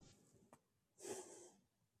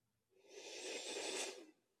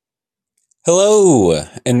Hello,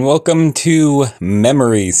 and welcome to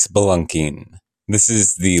Memory Spelunking. This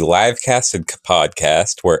is the live casted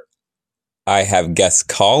podcast where I have guests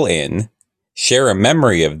call in, share a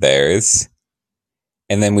memory of theirs,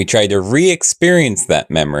 and then we try to re-experience that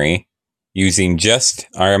memory using just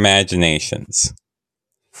our imaginations.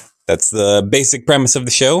 That's the basic premise of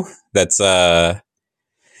the show. That's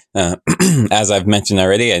as I've mentioned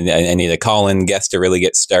already, I need a call-in guest to really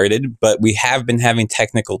get started, but we have been having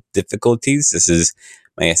technical difficulties. This is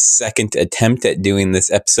my second attempt at doing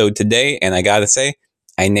this episode today, and I gotta say,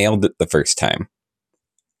 I nailed it the first time.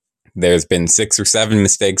 There's been 6 or 7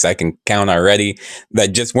 mistakes I can count already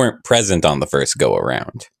that just weren't present on the first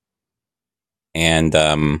go-around. And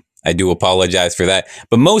I do apologize for that,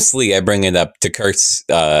 but mostly I bring it up to curse,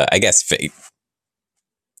 I guess, fate.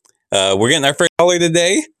 We're getting our first caller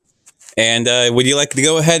today. And would you like to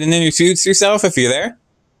go ahead and introduce yourself if you're there?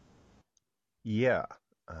 Yeah,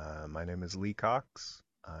 my name is Lee Cox.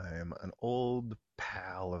 I'm an old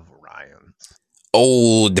pal of Ryan's.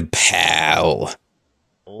 Old pal.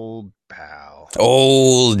 Old pal.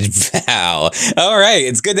 Old pal. All right,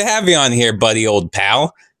 it's good to have you on here, buddy, old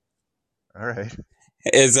pal. All right.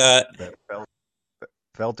 That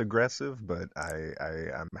felt aggressive, but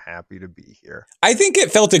I'm happy to be here. I think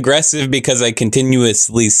it felt aggressive because I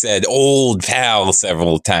continuously said old pal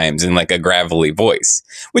several times in like a gravelly voice,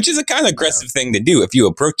 which is a kind of aggressive thing to do. If you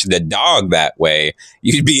approach the dog that way,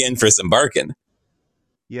 you'd be in for some barking.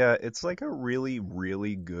 Yeah, it's like a really,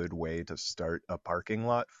 really good way to start a parking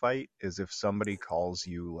lot fight is if somebody calls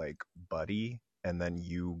you like buddy and then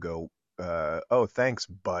you go, oh, thanks,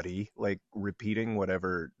 buddy. Like repeating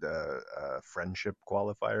whatever friendship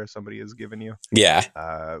qualifier somebody has given you. Yeah.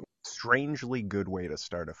 Strangely good way to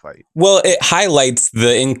start a fight. Well, it highlights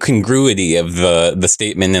the incongruity of the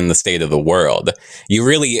statement in the state of the world. You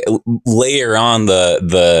really layer on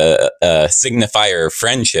the signifier of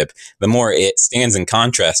friendship, the more it stands in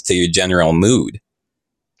contrast to your general mood.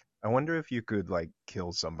 I wonder if you could like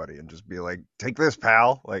kill somebody and just be like, take this,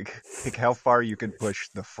 pal. Like how far you could push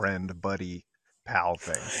the friend, buddy, pal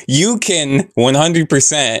thing. You can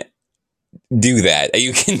 100% do that.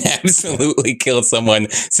 You can absolutely kill someone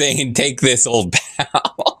saying, take this, old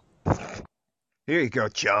pal. Here you go,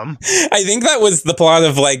 chum. I think that was the plot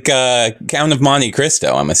of like Count of Monte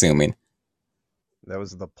Cristo, I'm assuming. That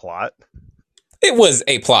was the plot? It was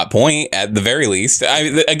a plot point at the very least.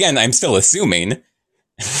 Again, I'm still assuming.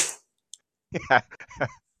 Yeah.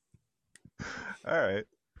 All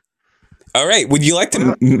right. Would you like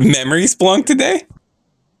to memory splunk today?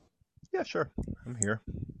 Yeah, sure. I'm here.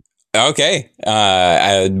 Okay.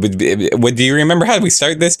 Do you remember how we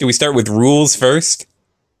start this? Do we start with rules first?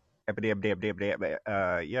 Yeah. I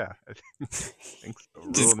think so.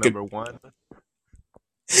 Rule number 1.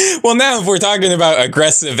 Well, now if we're talking about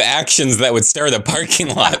aggressive actions that would start a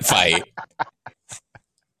parking lot fight.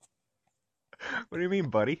 What do you mean,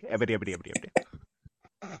 buddy? I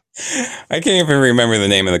can't even remember the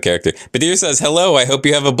name of the character. Badir says, hello, I hope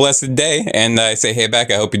you have a blessed day. And I say, hey,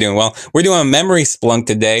 back, I hope you're doing well. We're doing a memory splunk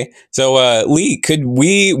today. So, Lee, could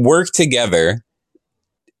we work together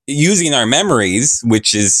using our memories,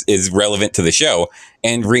 which is relevant to the show,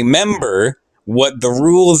 and remember what the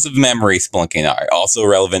rules of memory splunking are, also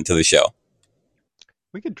relevant to the show?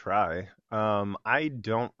 We could try. I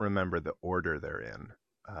don't remember the order they're in.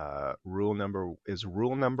 Rule number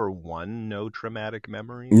 1 no traumatic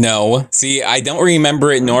memory? No. See, I don't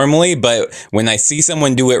remember it normally, but when I see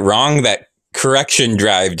someone do it wrong, that correction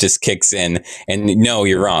drive just kicks in. And no,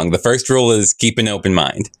 you're wrong. The first rule is keep an open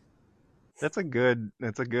mind. That's a good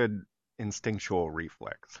instinctual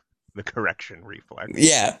reflex. The correction reflex.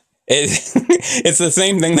 Yeah. It's the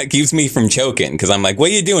same thing that keeps me from choking, because I'm like,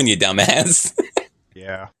 what are you doing, you dumbass?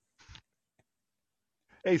 Yeah.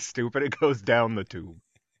 Hey, stupid, it goes down the tube.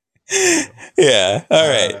 Yeah, all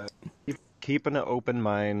right. Keeping an open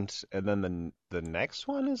mind, and then the next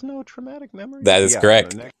one is no traumatic memories? That is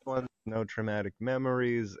correct. The next one, no traumatic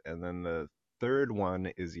memories, and then the third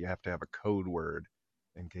one is you have to have a code word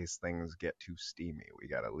in case things get too steamy. We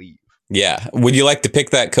gotta leave. Yeah. Would you like to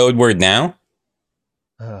pick that code word now?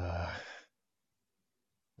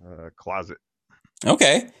 Closet.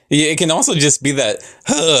 Okay. It can also just be that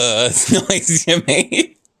noise you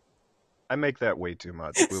made. I make that way too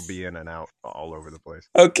much. We'll be in and out all over the place.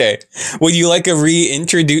 Okay. Would you like a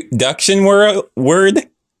reintroduction word?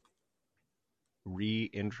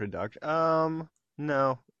 Reintroduction?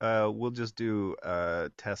 No. We'll just do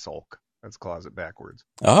Tessulk. That's closet backwards.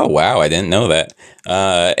 Oh, wow. I didn't know that.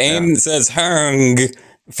 AIM says hung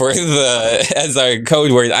as our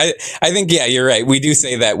code word. I think, yeah, you're right. We do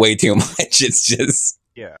say that way too much. It's just...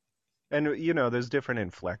 Yeah. And there's different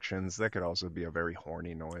inflections. That could also be a very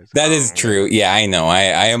horny noise. That is true. Yeah, I know.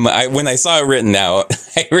 I when I saw it written out,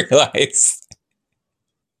 I realized.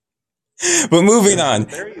 But moving There's a on.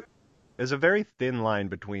 very there's a very thin line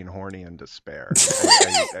between horny and despair.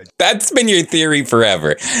 That's been your theory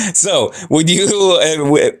forever. So, would you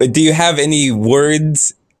do you have any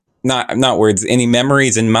words, not words, any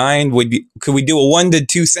memories in mind? Could we do a 1 to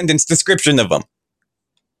 2 sentence description of them?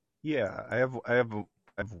 Yeah, I have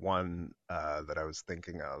one that I was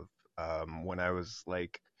thinking of. When I was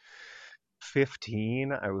like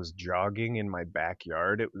 15, I was jogging in my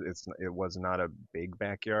backyard. It was not a big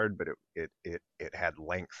backyard, but it had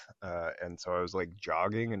length, and so I was like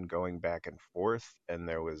jogging and going back and forth, and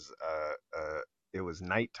it was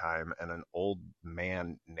nighttime, and an old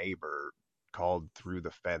man neighbor called through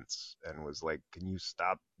the fence and was like, "Can you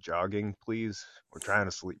stop jogging, please? We're trying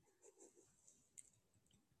to sleep."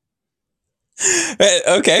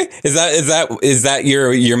 Okay, is that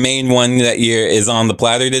your main one that you is on the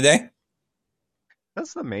platter today?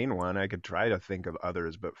 That's the main one. I could try to think of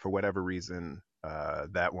others, but for whatever reason,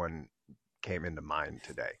 that one came into mind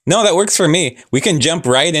today. No, that works for me. We can jump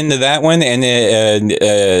right into that one, and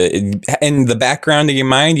in the background of your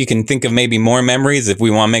mind, you can think of maybe more memories if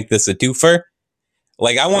we want to make this a twofer.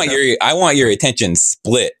 Like Okay. I want your attention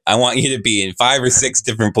split. I want you to be in 5 or 6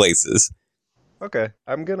 different places. Okay.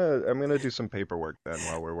 I'm gonna do some paperwork then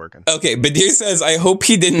while we're working. Okay, Badir says, I hope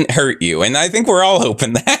he didn't hurt you. And I think we're all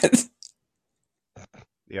hoping that.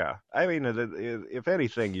 Yeah. I mean, if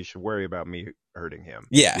anything, you should worry about me hurting him.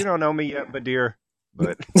 Yeah. You don't know me yet, Badir,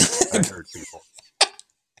 but I hurt people.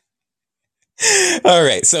 All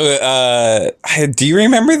right. So, do you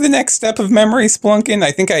remember the next step of memory splunking?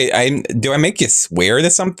 I think do I make you swear to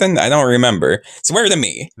something? I don't remember. Swear to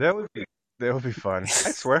me. That would be that would be fun. I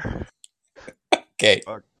swear. Okay.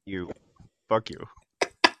 Fuck you. Fuck you.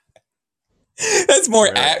 That's more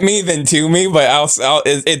All right. at me than to me, but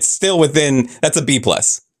it's still within, that's a B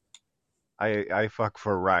plus. I fuck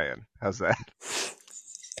for Ryan. How's that?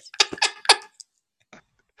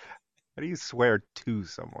 How do you swear to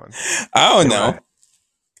someone? I don't Hey know. Ryan.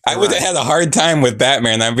 Hey I would have Ryan. had a hard time with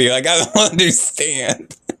Batman. I'd be like, I don't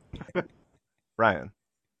understand. Ryan.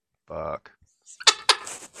 Fuck.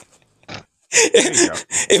 There you go.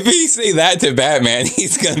 If you say that to Batman,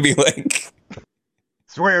 he's gonna be like,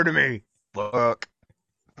 Swear to me. Fuck.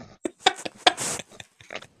 all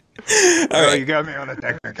Oh, right, you got me on a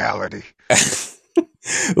technicality.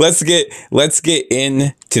 let's get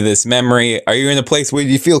into this memory. Are you in a place where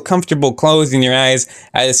you feel comfortable closing your eyes?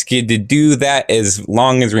 I ask you to do that as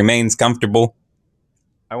long as remains comfortable.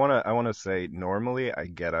 I wanna say normally I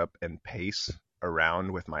get up and pace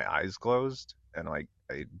around with my eyes closed and like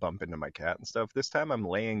I bump into my cat and stuff. This time I'm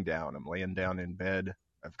laying down. I'm laying down in bed.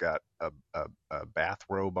 I've got a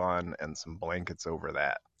bathrobe on and some blankets over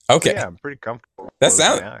that. So yeah, Okay. I'm pretty comfortable. That Close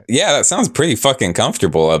sounds my eyes. yeah, that sounds pretty fucking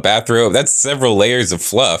comfortable. A bathrobe, that's several layers of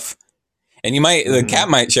fluff. And the Mm-hmm. cat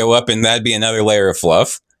might show up and that'd be another layer of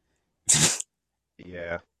fluff.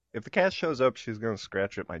 Yeah. If the cat shows up, she's gonna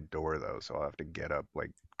scratch at my door though, so I'll have to get up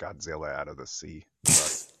like Godzilla out of the sea.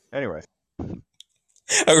 But anyway,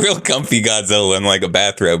 A real comfy Godzilla in like a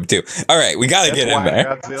bathrobe too. All right, we got to that's get in why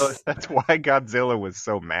there. Godzilla was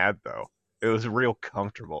so mad though. It was real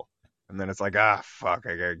comfortable. And then it's like, ah fuck,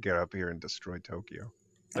 I gotta get up here and destroy Tokyo.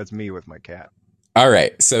 That's me with my cat. All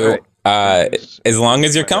right. All So, right. Introduce as long introduce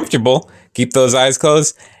as you're my next. comfortable, keep those eyes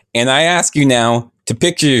closed. And I ask you now to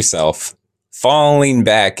picture yourself falling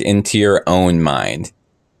back into your own mind.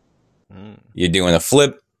 Mm. You're doing a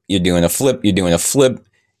flip, you're doing a flip, you're doing a flip,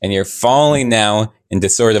 and you're falling now into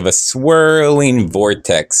sort of a swirling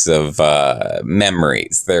vortex of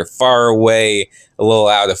memories. They're far away, a little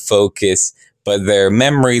out of focus, but they're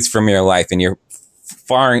memories from your life, and you're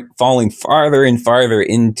falling farther and farther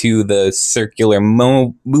into the circular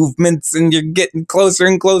movements, and you're getting closer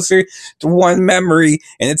and closer to one memory,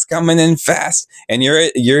 and it's coming in fast, and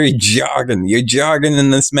you're jogging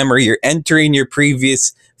in this memory. You're entering your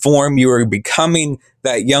previous form. You are becoming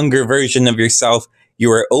that younger version of yourself.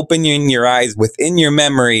 You are opening your eyes within your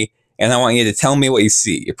memory, and I want you to tell me what you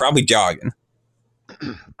see. You're probably jogging.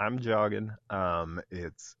 I'm jogging.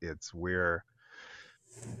 It's we're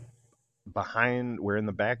in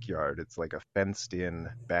the backyard. It's like a fenced in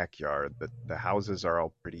backyard. The houses are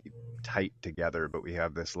all pretty tight together, but we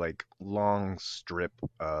have this like long strip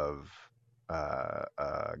of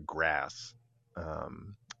grass.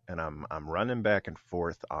 And I'm running back and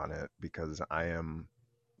forth on it because I am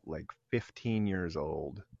like 15 years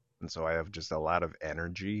old. And so I have just a lot of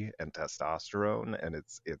energy and testosterone, and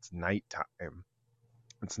it's nighttime.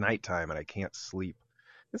 It's nighttime and I can't sleep.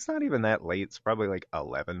 It's not even that late. It's probably like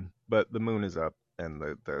 11, but the moon is up and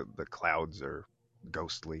the clouds are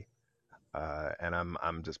ghostly. And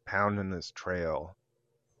I'm just pounding this trail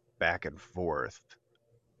back and forth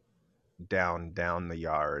down the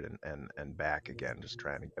yard and back again, just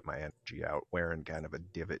trying to get my energy out, wearing kind of a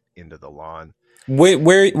divot into the lawn.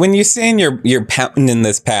 Where when you're saying you're pounding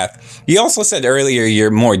this path, you also said earlier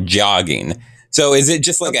you're more jogging. So is it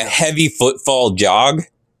just like I'm a jogging. heavy footfall jog?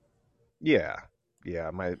 Yeah.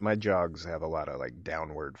 Yeah, my jogs have a lot of like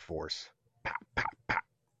downward force.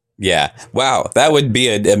 Yeah. Wow, that would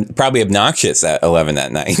be probably obnoxious at 11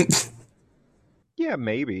 at night. Yeah,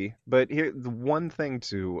 maybe. But here, the one thing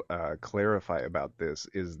to clarify about this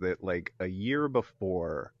is that like a year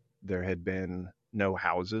before, there had been no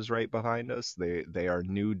houses right behind us. They are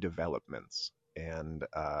new developments, and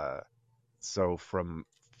so from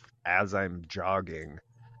as I'm jogging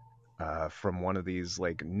from one of these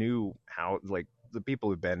like new house, like the people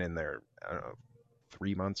who've been in there, I don't know,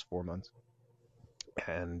 3 months, 4 months,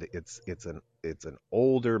 and it's an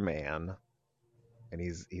older man, and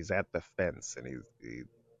he's at the fence, and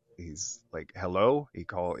he's like, hello. He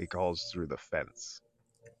calls through the fence.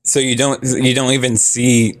 So you don't even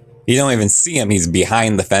see him. He's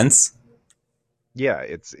behind the fence. Yeah,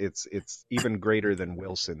 it's even greater than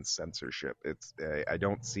Wilson's censorship. I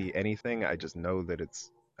don't see anything. I just know that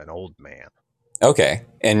it's an old man. Okay.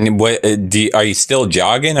 And what are you still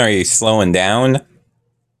jogging? Are you slowing down?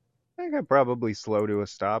 I think I probably slow to a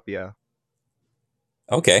stop. Yeah,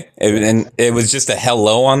 Okay. yeah. And it was just a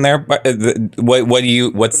hello on there. But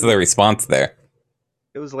what's the response there?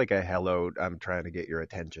 It was like a hello. I'm trying to get your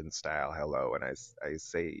attention style hello, and I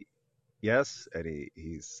say yes, and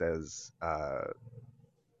he says,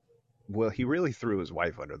 well, he really threw his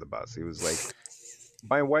wife under the bus. He was like,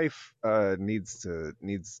 my wife needs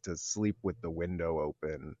to sleep with the window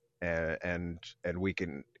open, and we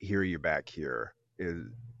can hear you back here.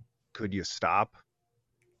 Could you stop?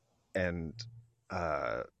 And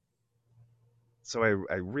uh, so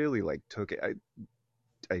I really like took it.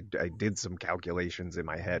 I did some calculations in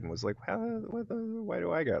my head and was like, why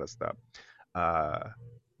do I gotta stop? Uh,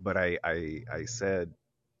 but I said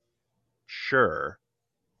sure.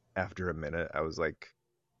 After a minute, I was like,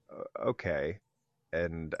 okay,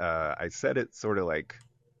 and I said it sort of like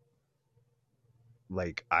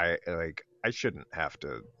I shouldn't have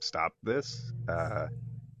to stop this.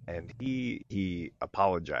 And he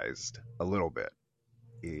apologized a little bit.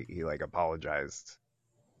 He like apologized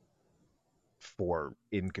for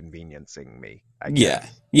inconveniencing me, I Yeah.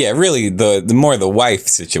 guess. Yeah, really the more the wife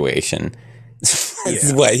situation.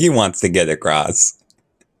 That's Yeah, what he wants to get across.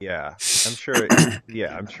 yeah. I'm sure.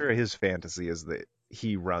 Yeah, I'm sure his fantasy is that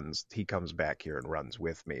he comes back here and runs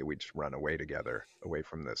with me. We just run away together, away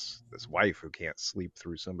from this wife who can't sleep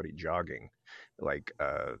through somebody jogging, like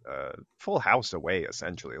full house away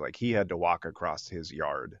essentially. Like he had to walk across his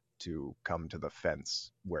yard to come to the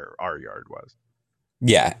fence where our yard was.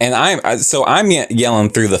 Yeah, and I'm yelling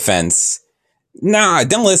through the fence. Nah,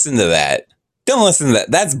 don't listen to that. Don't listen to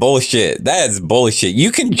that. That's bullshit. That is bullshit.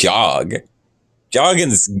 You can jog.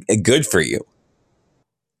 Jogging's good for you.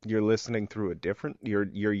 You're listening through a different.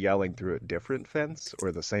 You're yelling through a different fence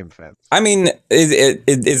or the same fence? I mean,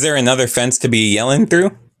 is there another fence to be yelling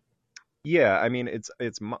through? Yeah, I mean it's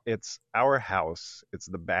our house. It's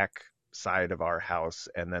the back side of our house,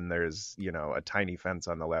 and then there's a tiny fence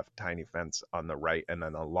on the left, tiny fence on the right, and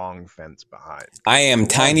then a long fence behind. I The am long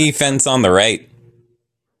tiny fence on fence on the right.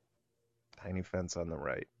 tiny fence on the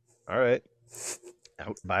right. All right,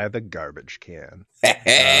 out by the garbage can.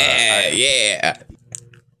 I Yeah.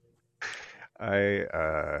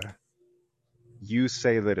 I you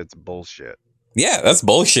say that it's bullshit. Yeah, that's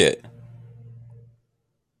bullshit.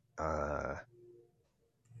 Uh,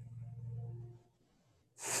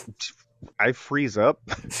 I freeze up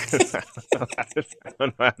because I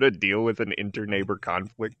don't know how to deal with an inter-neighbor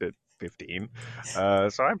conflict at 15.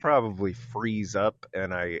 So I probably freeze up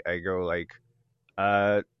and I go like,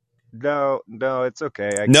 uh, no, no, it's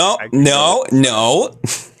okay. No, I can go no, inside. no.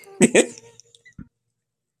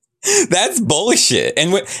 That's bullshit.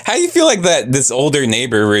 And how do you feel like that this older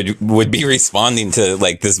neighbor would be responding to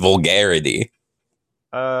like this vulgarity?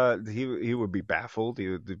 He would be baffled. He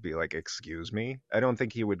would be like, "Excuse me." I don't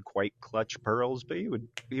think he would quite clutch pearls, but he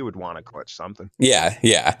would want to clutch something. Yeah,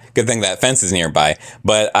 yeah. Good thing that fence is nearby.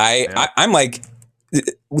 But Yeah. I'm like,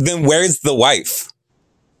 then where's the wife?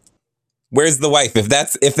 Where's the wife? If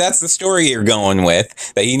that's the story you're going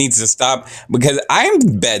with, that he needs to stop, because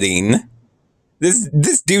I'm betting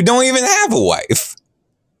this dude don't even have a wife.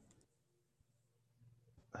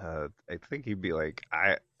 I think he'd be like,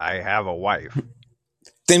 I have a wife.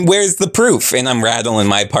 Then where's the proof? And I'm rattling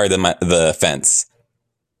my part of the fence.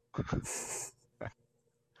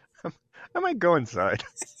 I might go inside.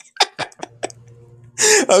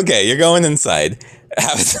 Okay, you're going inside.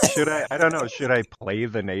 Should I? I don't know. Should I play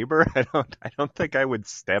the neighbor? I don't think I would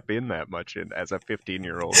step in that much as a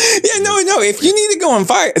 15-year-old. Yeah, no. If you need to go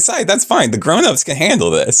inside, that's fine. The grown-ups can handle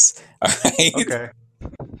this. All right. Okay.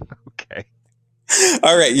 Okay.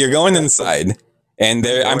 All right, you're going inside, and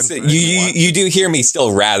there you do hear me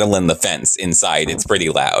still rattling the fence inside. It's pretty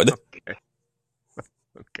loud. Okay.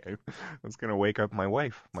 Okay. I was gonna wake up my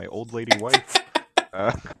wife, my old lady wife.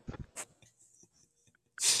 Uh,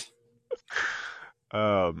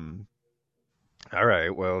 um. All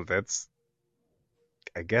right. Well, that's.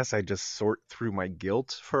 I guess I just sort through my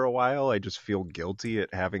guilt for a while. I just feel guilty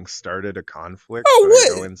at having started a conflict. Oh, but I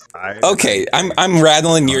what? go inside. Okay, I'm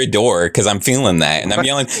rattling your door because I'm feeling that, and I'm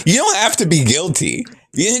yelling. You don't have to be guilty.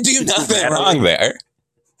 You didn't do nothing wrong there.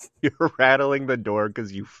 You're rattling the door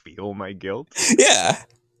because you feel my guilt, Yeah.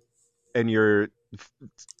 and you're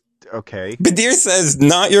okay. Badir says,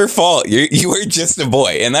 not your fault. You were just a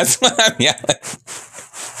boy. And that's what I'm yelling.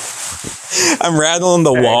 I'm rattling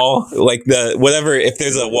the wall. Like if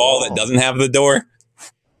there's a wall that doesn't have the door.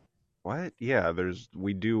 What? Yeah,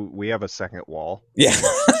 we have a second wall. Yeah.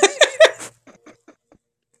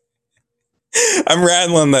 I'm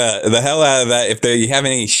rattling the hell out of that. If you have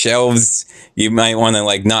any shelves, you might want to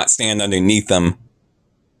like not stand underneath them.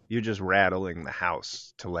 You're just rattling the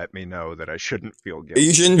house to let me know that I shouldn't feel guilty.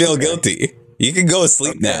 You shouldn't feel guilty. You can go to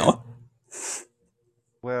sleep now.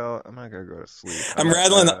 Well, I'm not gonna go to sleep. I'm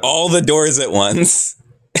rattling all the doors at once.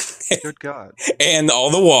 Good God. And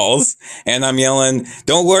all the walls. And I'm yelling,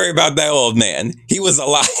 don't worry about that old man. He was a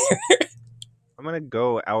liar. I'm gonna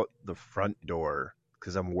go out the front door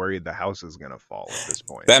because I'm worried the house is gonna fall at this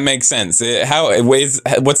point. That makes sense.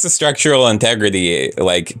 What's the structural integrity?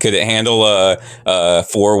 Like, could it handle a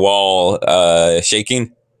four-wall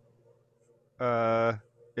shaking?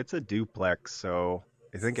 It's a duplex, so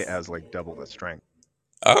I think it has like double the strength.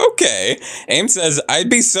 Okay. Aim says, I'd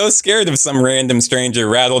be so scared if some random stranger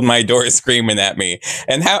rattled my door screaming at me.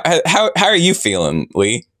 And how are you feeling,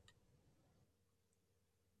 Lee?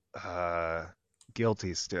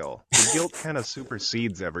 Guilty still. The guilt kind of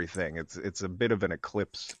supersedes everything. It's a bit of an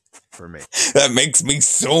eclipse for me. That makes me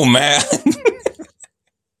so mad.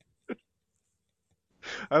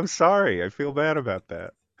 I'm sorry. I feel bad about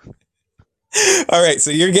that. All right,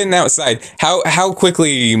 so you're getting outside. How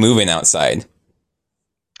quickly are you moving outside?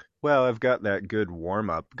 Well, I've got that good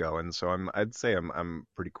warm up going, so I'd say I'm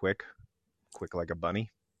pretty quick like a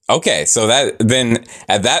bunny. Okay, so then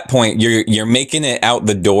at that point you're making it out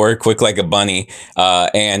the door quick like a bunny,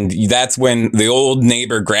 and that's when the old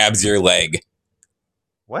neighbor grabs your leg.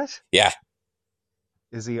 What? Yeah.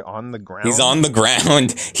 Is he on the ground? He's on the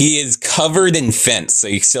ground. He is covered in fence, so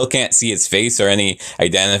you still can't see his face or any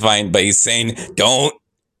identifying, but he's saying, don't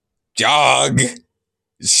jog.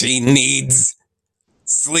 She needs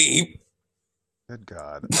sleep. Good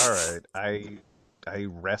God. All right. I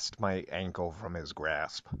wrest my ankle from his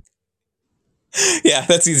grasp. Yeah,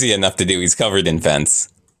 that's easy enough to do. He's covered in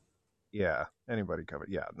fence. Yeah, anybody covered.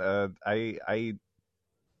 Yeah. I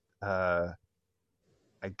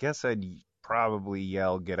guess I'd probably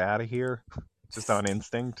yell, "Get out of here!" just on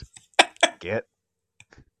instinct. Get.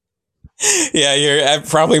 Yeah, you're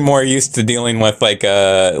probably more used to dealing with like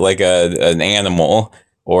an animal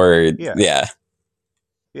or yeah.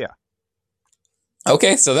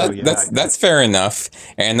 Okay, so that's fair enough.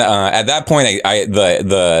 And at that point,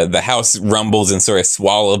 the house rumbles and sort of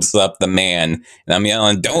swallows up the man, and I'm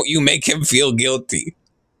yelling, "Don't you make him feel guilty!"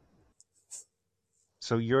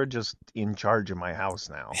 So you're just in charge of my house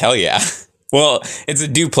now? Hell yeah! Well, it's a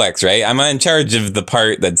duplex, right? I'm in charge of the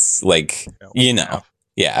part that's like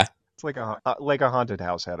yeah. It's like a haunted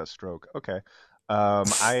house had a stroke. Okay.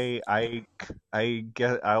 I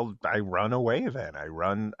guess I run away then.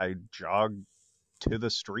 I jog to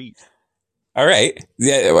the street. All right.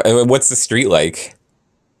 Yeah. What's the street like?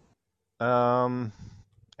 Asphalt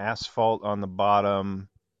on the bottom,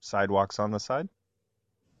 sidewalks on the side.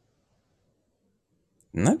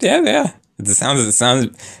 Yeah. It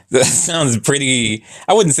sounds pretty.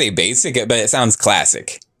 I wouldn't say basic, but it sounds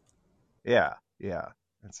classic. Yeah.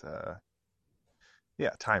 It's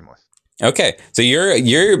timeless. Okay, so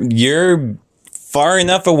you're far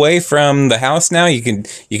enough away from the house now. You can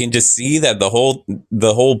just see that the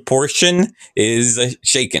whole portion is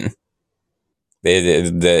shaken.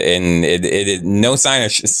 It no sign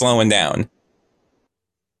of slowing down.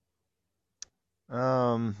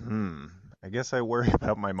 I guess I worry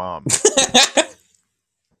about my mom.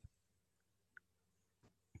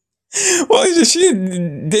 Well, she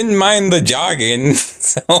didn't mind the jogging,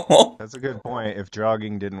 so. That's a good point. If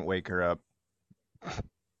jogging didn't wake her up,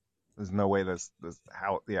 there's no way this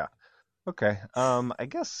how yeah. Okay. I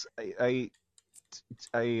guess I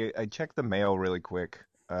checked the mail really quick.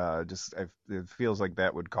 It feels like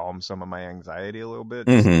that would calm some of my anxiety a little bit,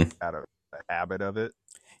 just Hmm. out of a habit of it.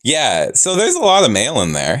 Yeah, so there's a lot of mail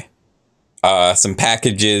in there. Some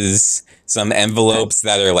packages, some envelopes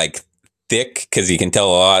that are like thick because you can tell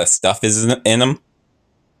a lot of stuff is in them.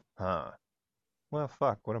 Huh. Well,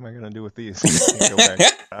 fuck. What am I gonna do with these? I can't go back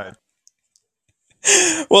inside.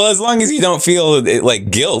 Well, as long as you don't feel like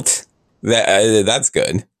guilt, that's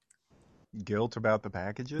good. Guilt about the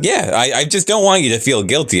packages? Yeah, I just don't want you to feel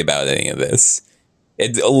guilty about any of this.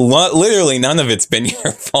 It's literally none of it's been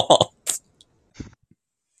your fault.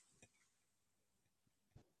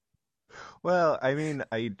 Well, I mean,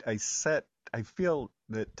 I feel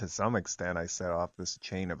that to some extent I set off this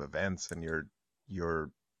chain of events, and you're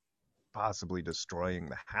possibly destroying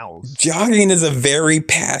the house. Jogging is a very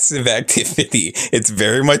passive activity. It's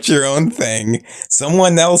very much your own thing.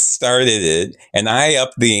 Someone else started it, and I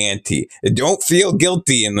upped the ante. Don't feel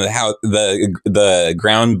guilty in the how the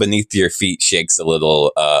ground beneath your feet shakes a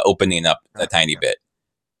little, opening up a tiny bit.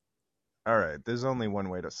 All right, there's only one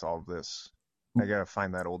way to solve this. I gotta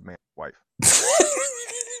find that old man's wife.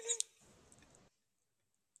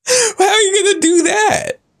 How are you gonna do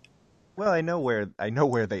that? Well, I know where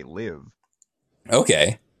they live.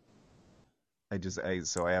 Okay,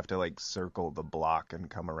 So I have to like circle the block and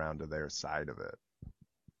come around to their side of it.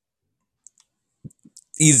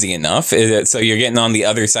 easy enough. So you're getting on the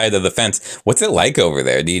other side of the fence. What's it like over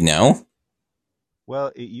there? Do you know?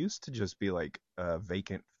 Well, it used to just be like a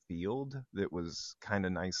vacant field that was kind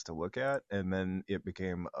of nice to look at, and then it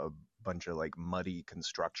became a bunch of like muddy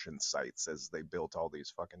construction sites as they built all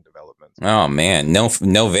these fucking developments. Oh man, no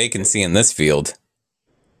vacancy in this field.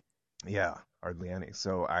 Yeah, hardly any.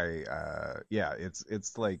 So yeah,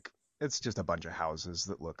 it's like it's just a bunch of houses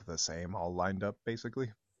that look the same, all lined up,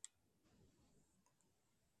 basically.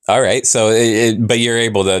 All right, so but you're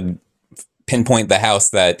able to pinpoint the house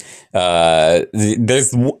that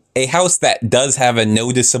there's a house that does have a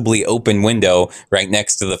noticeably open window right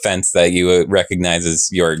next to the fence that you recognize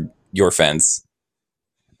as your fence.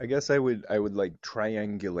 I guess I would like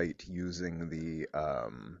triangulate using the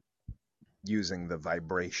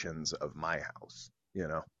vibrations of my house, you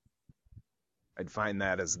know. I'd find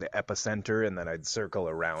that as the epicenter, and then I'd circle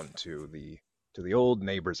around to the old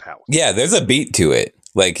neighbor's house. Yeah, there's a beat to it.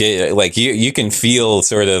 Like you can feel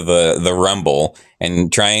sort of the rumble,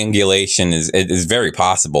 and triangulation is very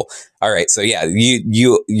possible. All right, so yeah,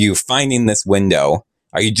 you finding this window.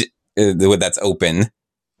 Are you that's open?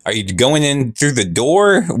 Are you going in through the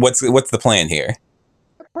door? What's the plan here?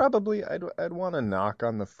 Probably I'd want to knock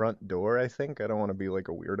on the front door, I think. I don't want to be like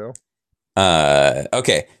a weirdo.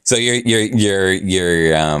 Okay, so you're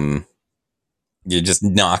just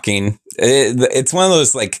knocking. It's one of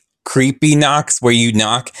those like creepy knocks where you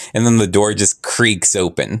knock and then the door just creaks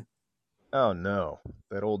open. Oh no.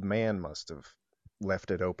 That old man must have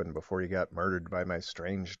left it open before he got murdered by my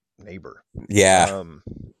strange neighbor. Yeah, Um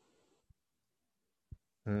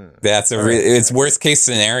that's all right. it's worst case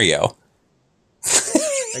scenario.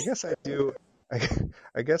 I guess I do I,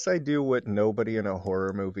 I guess I do what nobody in a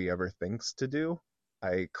horror movie ever thinks to do.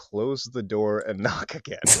 I close the door and knock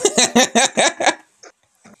again.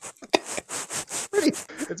 Pretty,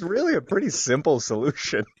 it's really a pretty simple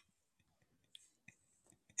solution.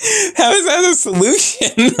 How is that a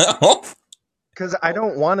solution though? Because I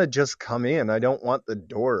don't want to just come in. I don't want the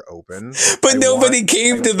door open. But I want. nobody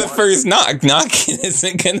came I to the want. first knock. Knocking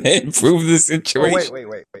isn't going to improve the Oh wait, situation. wait,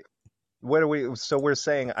 wait, wait. What are we? So we're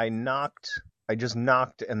saying I knocked. I just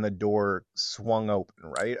knocked and the door swung open,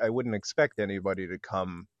 right? I wouldn't expect anybody to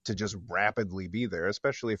come to just rapidly be there,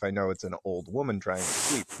 especially if I know it's an old woman trying to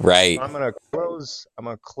sleep. So Right. I'm gonna close. I'm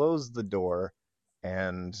gonna close the door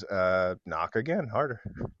and knock again, harder.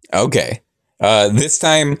 Okay. This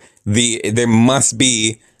time there must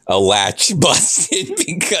be a latch busted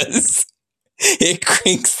because it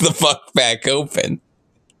cranks the fuck back open.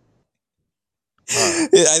 Huh.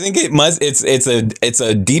 I think it must. It's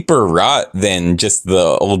a deeper rot than just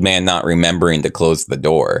the old man not remembering to close the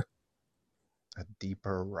door. A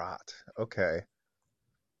deeper rot. Okay.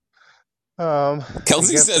 I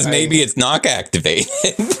Kelsey guess says I. maybe it's knock activated.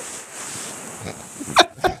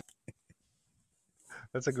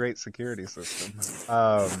 That's a great security system.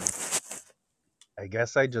 I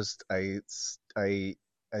guess I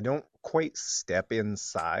I don't quite step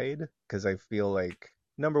inside because I feel like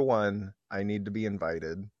number one, I need to be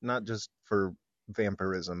invited, not just for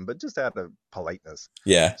vampirism, but just out of politeness.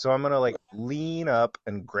 Yeah. So I'm gonna like lean up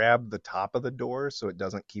and grab the top of the door so it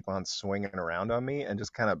doesn't keep on swinging around on me, and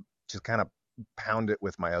just kind of pound it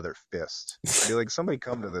with my other fist. Be like, somebody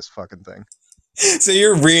come to this fucking thing. So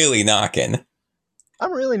you're really knocking.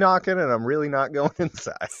 I'm really knocking, and I'm really not going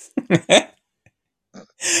inside.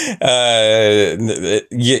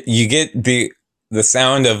 You get the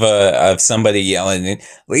sound of somebody yelling,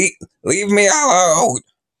 leave me alone.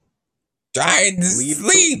 Trying to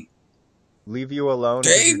sleep. Leave you alone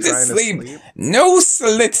because you're trying to sleep. No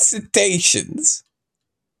solicitations.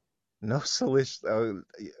 No solicit. Oh,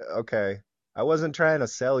 okay. I wasn't trying to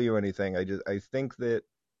sell you anything. I think that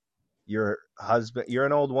your husband. You're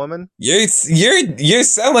an old woman. You're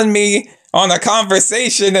selling me on a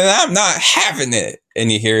conversation, and I'm not having it.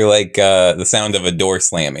 And you hear like the sound of a door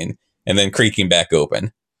slamming and then creaking back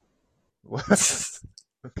open.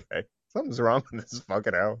 Okay, something's wrong with this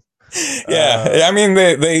fucking house. Yeah, I mean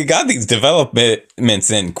they got these developments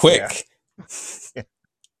in quick.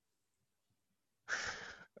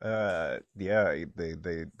 Yeah,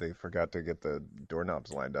 they forgot to get the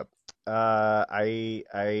doorknobs lined up. I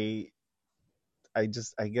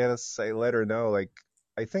guess I let her know, like,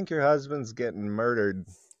 I think your husband's getting murdered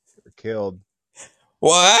or killed.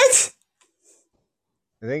 What?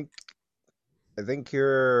 I think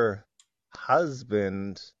your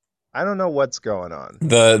husband. I don't know what's going on.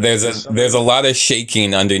 There's a lot of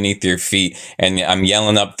shaking underneath your feet, and I'm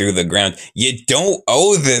yelling up through the ground. You don't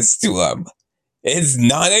owe this to him. It's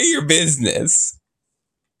none of your business.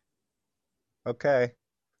 Okay.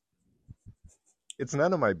 It's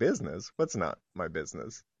none of my business. What's not my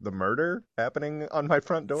business? The murder happening on my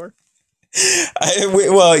front door?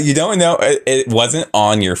 Well, you don't know. It wasn't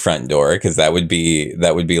on your front door because that would be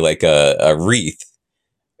like a wreath.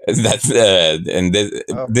 That's and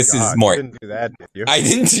this is more. You didn't do that, did you? I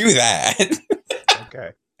didn't do that.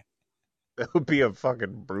 Okay, that would be a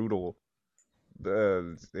fucking brutal.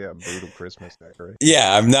 Brutal Christmas decoration.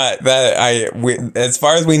 Yeah, I'm not that. As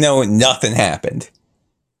far as we know, nothing happened.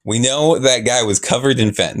 We know that guy was covered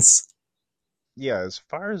in fence. Yeah, as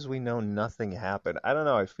far as we know, nothing happened. I don't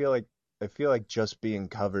know. I feel like just being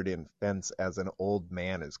covered in fence as an old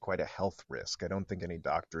man is quite a health risk. I don't think any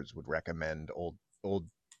doctors would recommend old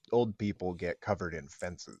people get covered in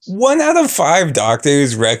fences. 1 out of 5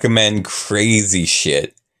 doctors recommend crazy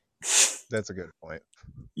shit. That's a good point.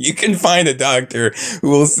 You can find a doctor who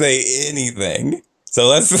will say anything. So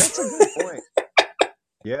That's a good point.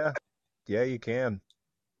 Yeah, you can.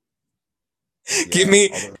 Give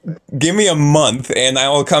me a month, and I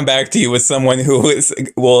will come back to you with someone who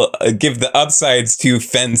will give the upsides to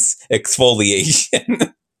fence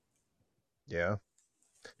exfoliation. Yeah,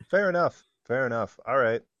 fair enough. All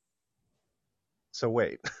right. So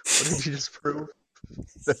wait, what did you just prove?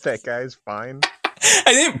 that guy's fine?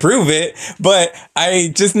 I didn't prove it, but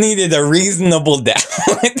I just needed a reasonable doubt.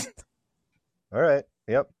 All right.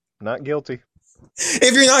 Yep. Not guilty.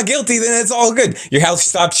 If you're not guilty, then it's all good. Your house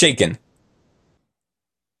stopped shaking.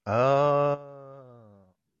 All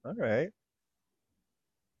right.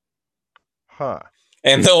 Huh.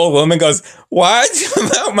 And the old woman goes, "What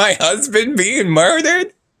about my husband being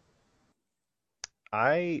murdered?"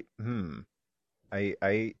 I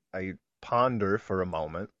ponder for a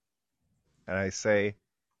moment, and I say,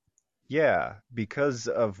 yeah, because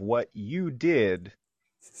of what you did,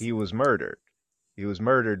 he was murdered. He was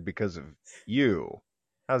murdered because of you.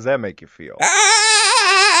 How's that make you feel?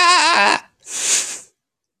 Ah!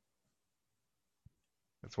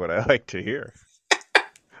 That's what I like to hear.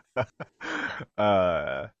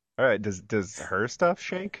 All right. Does her stuff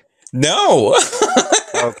shake? No.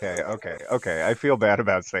 Okay. I feel bad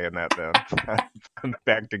about saying that then. I'm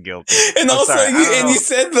back to guilty. And I'm also, sorry, you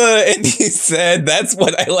said that's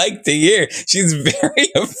what I like to hear. She's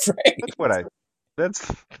very afraid. That's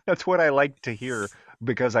what I like to hear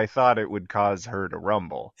because I thought it would cause her to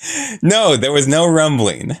rumble. No, there was no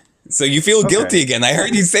rumbling. So you feel guilty again. I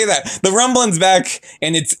heard you say that. The rumbling's back,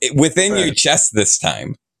 and it's within your chest this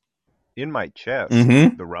time. In my chest?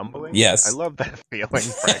 Mm-hmm. The rumbling? Yes. I love that feeling,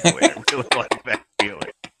 frankly. I really like that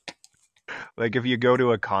feeling. Like if you go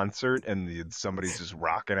to a concert and somebody's just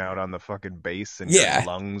rocking out on the fucking bass and your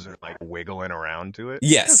lungs are like wiggling around to it.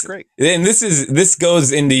 Yes. That's great. And this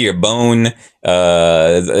goes into your bone,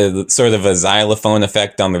 sort of a xylophone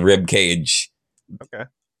effect on the rib cage. Okay.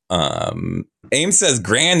 Ames says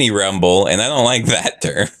granny rumble, and I don't like that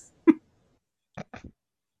term.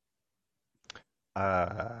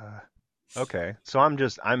 Okay. So I'm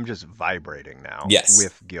just vibrating now. Yes.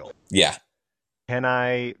 With guilt. Yeah. Can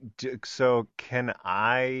I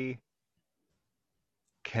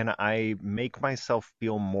can I make myself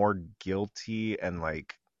feel more guilty and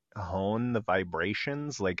like hone the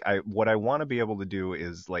vibrations? Like what I want to be able to do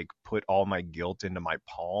is like put all my guilt into my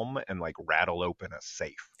palm and like rattle open a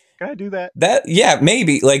safe. Can I do that? That, yeah,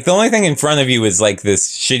 maybe. Like, the only thing in front of you is like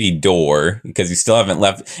this shitty door because you still haven't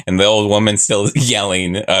left, and the old woman's still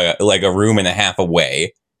yelling, like a room and a half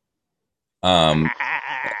away. Um,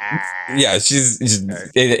 yeah,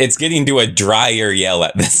 it's getting to a drier yell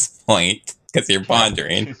at this point because you're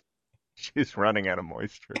pondering. She's running out of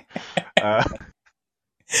moisture. Uh,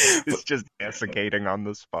 it's just desiccating on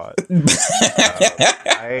the spot.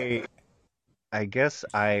 I guess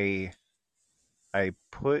I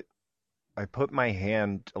put my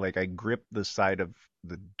hand, like I grip the side of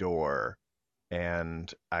the door,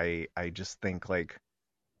 and I just think like,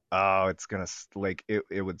 oh, it's gonna like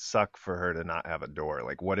it would suck for her to not have a door.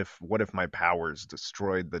 Like what if my powers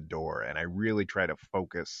destroyed the door, and I really try to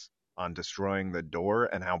focus on destroying the door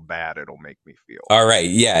and how bad it'll make me feel. All right,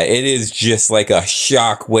 yeah, it is just like a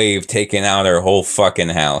shock wave taking out our whole fucking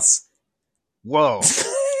house. Whoa.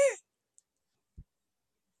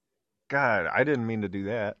 God, I didn't mean to do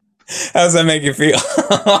that. How does that make you feel?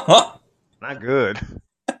 Not good.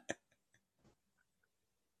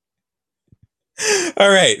 All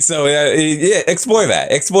right, so yeah, explore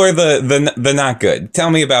that. Explore the not good. Tell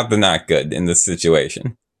me about the not good in this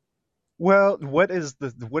situation. Well, what is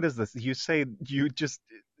this? You say you just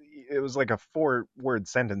it was like a four-word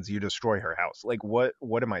sentence. You destroy her house. Like what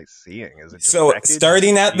am I seeing? Is it just So, wreckage?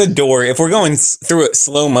 starting at the door, if we're going through it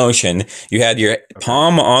slow motion, you had your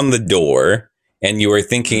palm on the door, and you were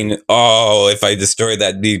thinking, "Oh, if I destroy that,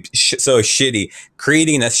 it'd be so shitty,"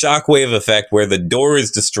 creating a shockwave effect where the door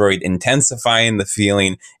is destroyed, intensifying the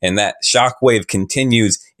feeling, and that shockwave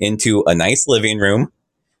continues into a nice living room.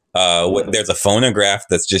 There's a phonograph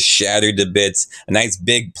that's just shattered to bits, a nice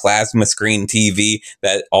big plasma screen TV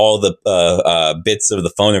that all the bits of the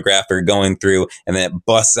phonograph are going through, and then it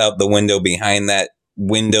busts out the window behind that.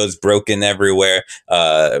 Windows broken everywhere,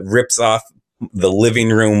 rips off the living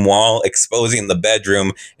room wall, exposing the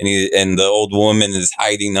bedroom, and the old woman is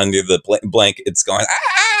hiding under the blankets going, ah,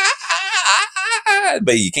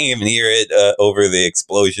 but you can't even hear it over the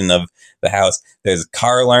explosion of the house. There's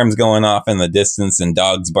car alarms going off in the distance and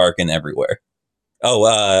dogs barking everywhere. Oh,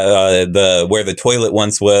 the where the toilet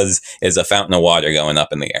once was is a fountain of water going up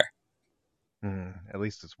in the air. At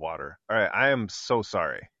least it's water. All right, I am so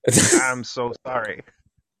sorry. I'm so sorry.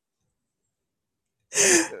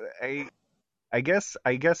 I guess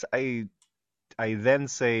I then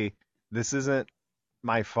say this isn't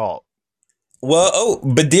my fault. Well,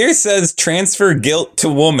 Badir says transfer guilt to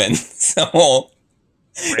woman. So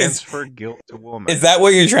transfer guilt to woman. Is that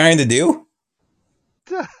what you're trying to do?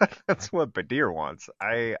 That's what Badir wants.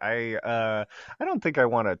 I don't think I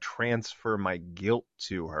want to transfer my guilt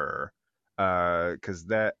to her, because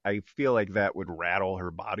that I feel like that would rattle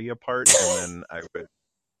her body apart, and then I would.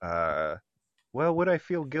 Well, would I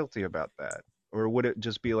feel guilty about that, or would it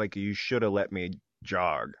just be like you should have let me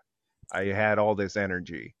jog? I had all this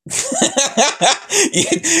energy.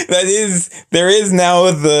 There is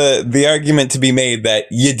now the argument to be made that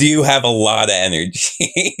you do have a lot of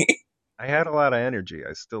energy. I had a lot of energy.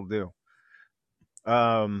 I still do.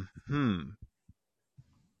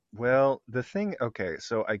 Well, okay,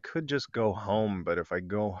 so I could just go home, but if I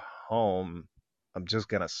go home, I'm just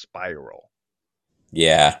gonna spiral.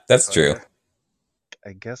 Yeah, that's true.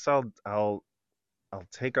 I guess I'll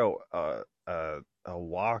take a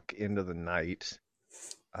walk into the night.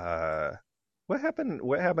 What happened?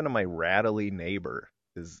 What happened to my rattly neighbor?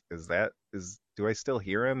 Do I still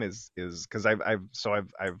hear him? Is because I've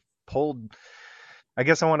pulled. I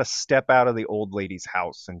guess I want to step out of the old lady's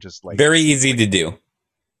house and just like very easy to do.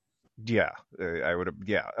 Yeah, I would have.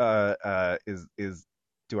 Yeah. Is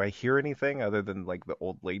do I hear anything other than like the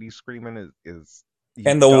old lady screaming?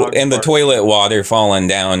 And the toilet water falling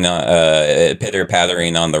down, pitter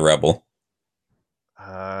pattering on the rubble.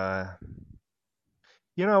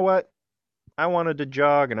 You know what? I wanted to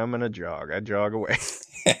jog, and I'm gonna jog. I jog away.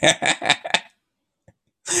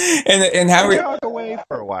 and how I jog away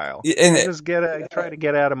for a while, and just try to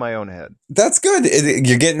get out of my own head. That's good.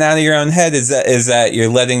 You're getting out of your own head. Is that you're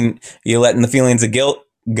letting the feelings of guilt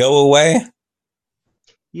go away?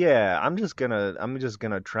 Yeah, I'm just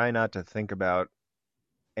gonna try not to think about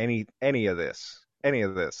any of this. Any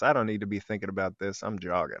of this. I don't need to be thinking about this. I'm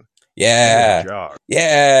jogging. Yeah. Jog.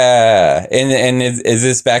 Yeah. And is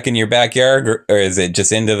this back in your backyard, or is it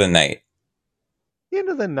just into the night?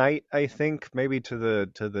 Into the night, I think, maybe to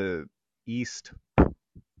the east.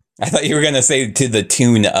 I thought you were gonna say to the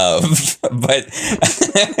tune of, but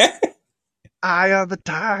Eye of the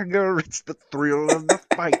tiger, it's the thrill of the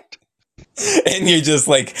fight. And you're just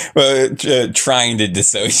like trying to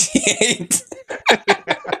dissociate.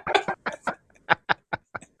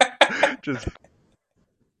 Just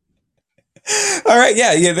All right,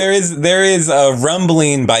 yeah, yeah. There is a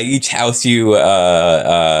rumbling by each house you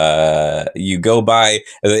go by.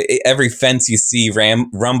 Every fence you see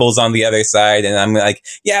rumbles on the other side, and I'm like,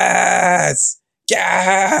 yes,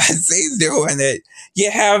 yes, he's doing it.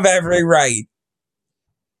 You have every right.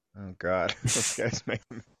 oh god, this guy's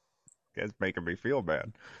making me feel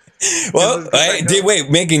bad. Well, Because I know.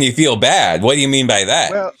 wait, making you feel bad. What do you mean by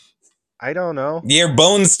that? Well, I don't know. Your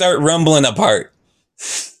bones start rumbling apart.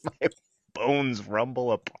 My bones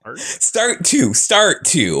rumble apart. Start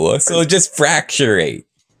to. So just fracturate.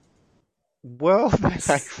 Well, then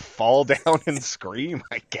I fall down and scream,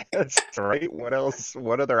 I guess, right? What else?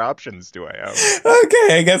 What other options do I have?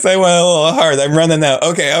 Okay, I guess I went a little hard. I'm running out.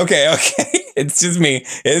 Okay. It's just me.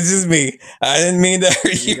 I didn't mean to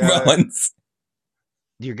hurt You you, gotta, Mullins.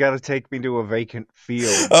 you gotta take me to a vacant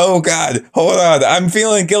field. Oh, God. Hold on. I'm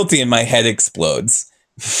feeling guilty and my head explodes.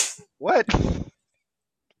 What?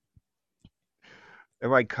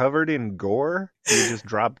 Am I covered in gore? Do you just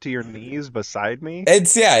drop to your knees beside me?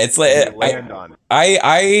 It's Or do you like land on?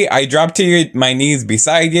 I drop to my knees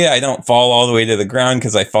beside you. I don't fall all the way to the ground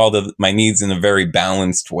because I fall to my knees in a very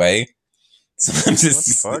balanced way. So I'm What the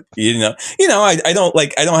just, fuck?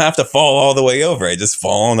 I don't have to fall all the way over. I just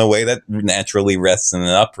fall in a way that naturally rests in an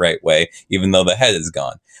upright way, even though the head is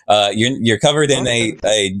gone. You're covered in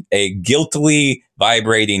Well, a guiltily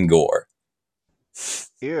vibrating gore.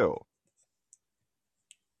 ew.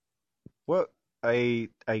 What? I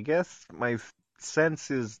guess my sense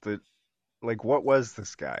is that, like, what was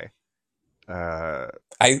this guy? Uh,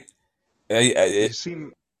 I, you I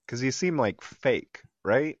seem, because you seem like fake,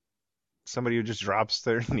 right? Somebody who just drops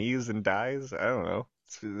their knees and dies. I don't know.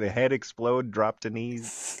 The head explode, drop to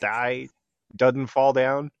knees, die, doesn't fall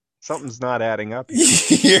down. Something's not adding up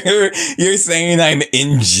here. you're saying I'm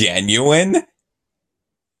ingenuine.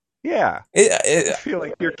 Yeah, I It, feel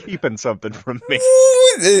like you're keeping something from me.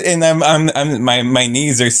 and my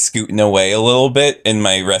knees are scooting away a little bit in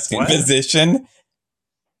my resting What? position.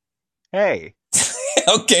 Hey,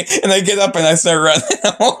 Okay, and I get up and I start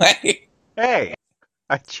running away. hey,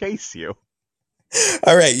 I chase you.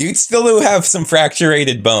 All right, you still do have some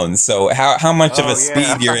fracturated bones, so how much of a Oh yeah,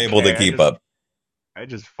 speed you're able to okay. keep up? I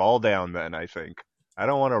just fall down then, I think. I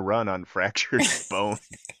don't want to run on fractured bone.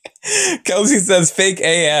 Kelsey says fake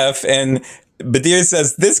AF, and Badir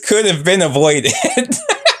says this could have been avoided.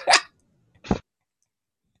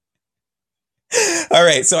 All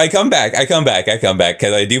right, so I come back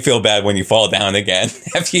because I do feel bad when you fall down again.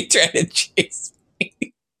 Have you tried to chase?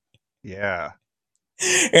 Yeah.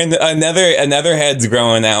 And another head's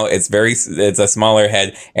growing out. It's a smaller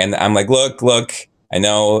head, and I'm like, look. I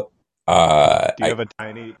know. Do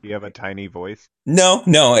you have a tiny voice? No,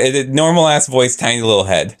 normal ass voice, tiny little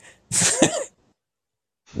head.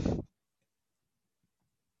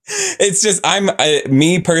 It's just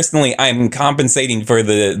me personally. I'm compensating for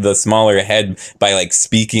the smaller head by like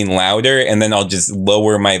speaking louder, and then I'll just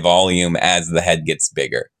lower my volume as the head gets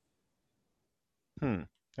bigger. Hmm.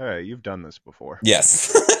 All right, you've done this before.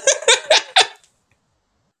 Yes.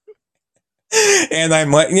 And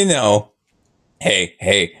I'm letting you know, hey,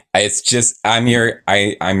 it's just I'm your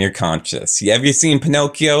conscience. Have you seen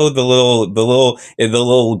Pinocchio, the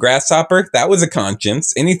little grasshopper? That was a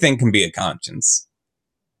conscience. Anything can be a conscience.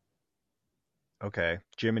 Okay.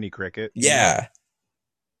 Jiminy Cricket. Yeah.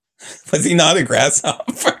 Was he not a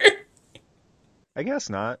grasshopper? I guess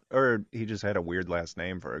not. Or he just had a weird last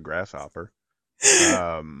name for a grasshopper.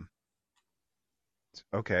 Um,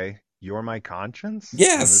 okay. You're my conscience? And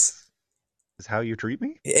Yes. this is how you treat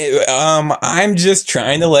me? I'm just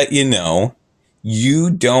trying to let you know you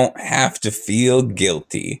don't have to feel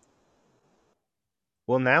guilty.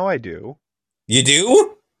 Well, now I do. You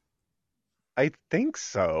do? I think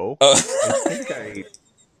so. Oh. I think I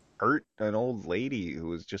hurt an old lady who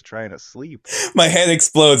was just trying to sleep. My head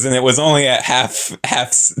explodes and it was only at half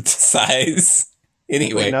size. Like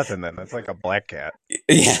Anyway, nothing then. That's like a black cat. yeah,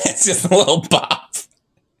 it's just a little pop.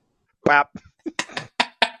 Whap.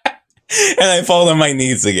 And I fall on my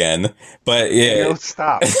knees again. But yeah. No,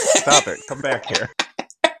 stop. Stop it. Come back here.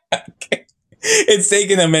 It's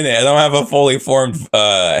taken a minute. I don't have a fully formed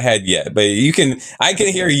head yet, but I can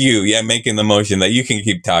hear you, making the motion that you can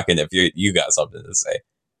keep talking if you got something to say.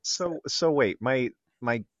 So wait,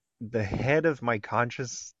 the head of my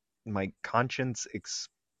conscience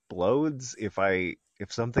explodes if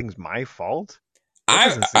something's my fault? That I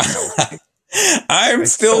doesn't seem healthy. I'm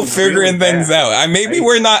It's still so figuring really things bad. out. Maybe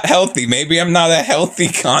we're not healthy. Maybe I'm not a healthy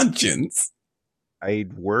conscience. I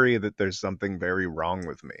worry that there's something very wrong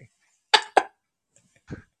with me.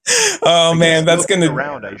 Oh I man, guess that's looking gonna.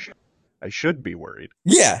 around, I should be worried.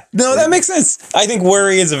 Yeah, no, What do that you makes sense. I think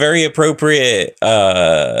worry is a very appropriate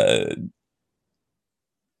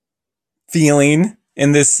feeling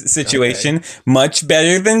in this situation. Much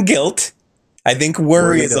better than guilt. I think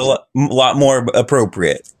worry is a lot more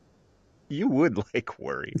appropriate. You would like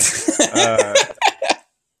worry.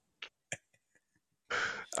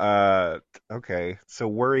 Okay. So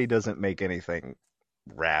worry doesn't make anything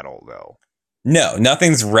rattle, though. No,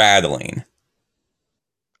 nothing's rattling.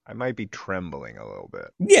 I might be trembling a little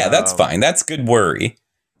bit. Yeah, that's fine. That's good worry.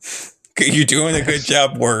 You're doing a good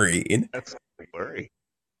job worrying. That's good worry.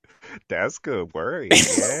 That's good worry.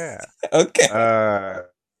 Yeah. Okay.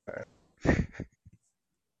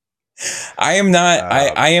 I am not.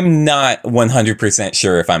 I am not 100%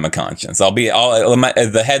 sure if I'm a conscience.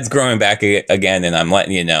 The head's growing back again, and I'm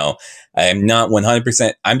letting you know. I am not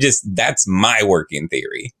 100%. I'm just. That's my working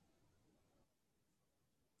theory.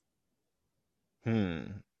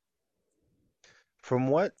 From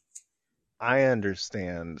what I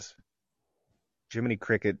understand, Jiminy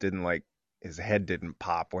Cricket his head didn't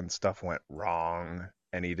pop when stuff went wrong,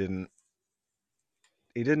 and he didn't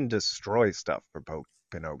destroy stuff for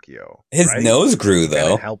Pinocchio. His right? nose grew, He kind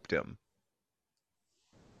though. of helped him.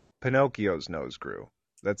 Pinocchio's nose grew.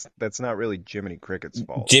 That's not really Jiminy Cricket's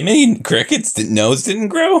fault. Jiminy Cricket's nose didn't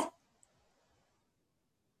grow?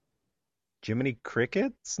 Jiminy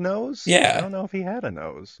Cricket's nose? Yeah. I don't know if he had a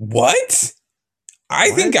nose. What? I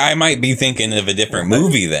think I might be thinking of a different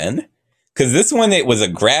movie then. Because this one, it was a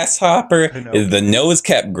grasshopper. The nose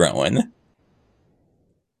kept growing.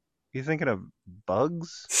 You thinking of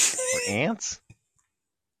bugs or ants?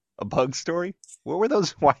 A bug story? What were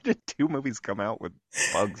those? Why did two movies come out with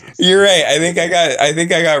bugs? You're right. I think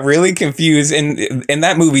I got really confused, and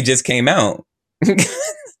that movie just came out.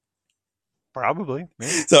 Probably.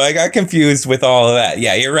 Maybe. So I got confused with all of that.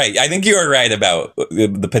 Yeah, you're right. I think you were right about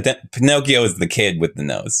the Pinocchio is the kid with the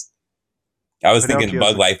nose. I was thinking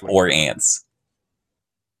Bug Life or ants.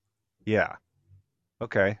 Yeah.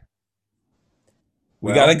 Okay.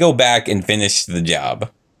 We got to go back and finish the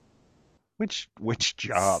job. Which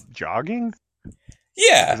job? Jogging?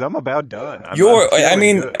 Yeah. Because I'm about done.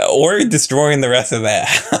 Or destroying the rest of that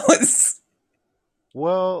house.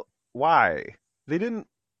 Well, why? They didn't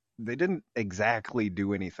exactly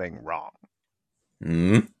do anything wrong.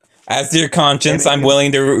 As to your conscience, I'm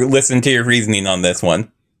willing to listen to your reasoning on this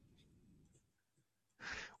one.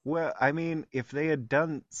 Well, I mean, if they had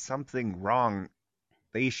done something wrong,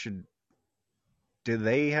 they should... Do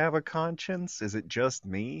they have a conscience? Is it just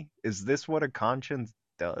me? Is this what a conscience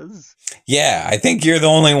does? Yeah, I think you're the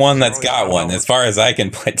only one that's got one, as far as I can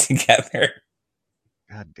put together.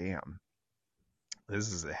 God damn.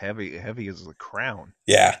 This is heavy as the crown.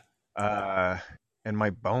 Yeah. And my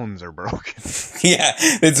bones are broken. Yeah,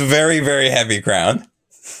 it's a very, very heavy crown.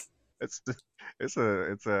 It's a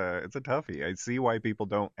toughie. I see why people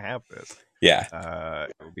don't have this. Yeah.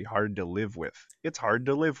 It would be hard to live with. It's hard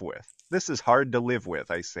to live with. This is hard to live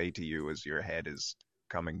with, I say to you as your head is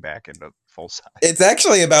coming back into full size. It's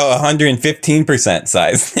actually about 115%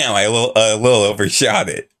 size now. I a little overshot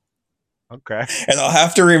it. Okay. And I'll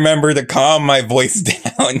have to remember to calm my voice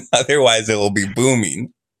down, otherwise it will be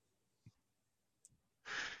booming.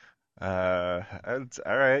 All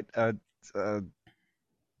right.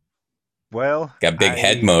 Well, got big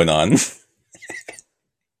head mode on.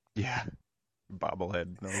 Yeah,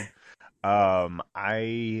 bobblehead mode.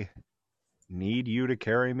 I need you to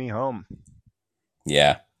carry me home.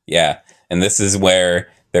 Yeah, and this is where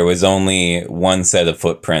there was only one set of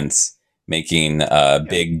footprints making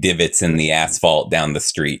big divots in the asphalt down the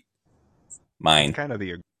street. Mine. Kind of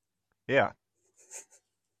the... Yeah.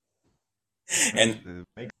 And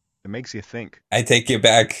it makes you think. I take you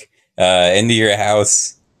back into your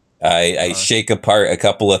house. I shake apart a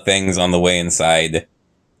couple of things on the way inside.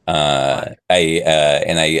 I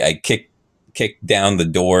kick down the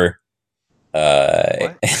door.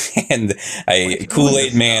 And I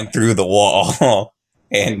Kool-Aid Man through the wall.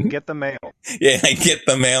 And get the mail. Yeah, I get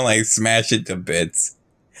the mail. I smash it to bits.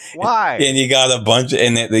 Why? And you got a bunch,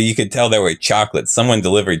 and you could tell there were chocolates. Someone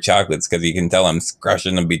delivered chocolates because you can tell I'm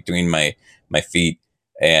crushing them between my feet.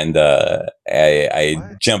 And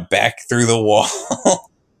I jump back through the wall.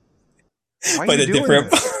 But a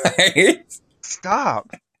different part.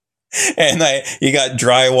 Stop. And you got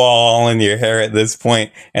drywall all in your hair at this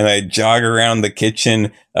point, and I jog around the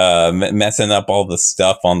kitchen, messing up all the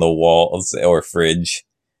stuff on the walls or fridge.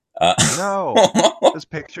 No, there's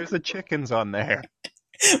pictures of chickens on there.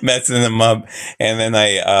 messing them up, and then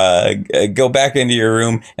I go back into your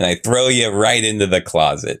room and I throw you right into the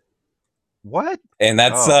closet, What? and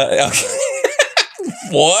that's Oh, all right. okay.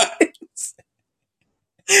 What?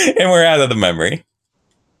 And we're out of the memory.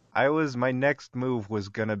 My next move was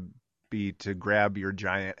gonna be to grab your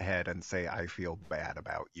giant head and say, I feel bad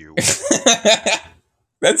about you.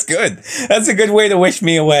 That's good. That's a good way to wish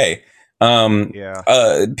me away.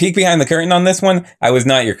 Yeah. Peek behind the curtain on this one. I was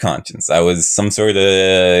not your conscience. I was some sort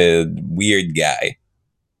of weird guy.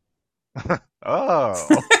 Oh,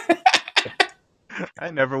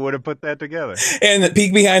 I never would have put that together. And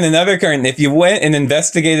peek behind another curtain. If you went and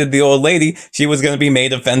investigated the old lady, she was going to be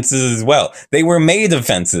made of fences as well. They were made of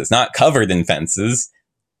fences, not covered in fences.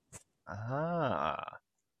 Ah.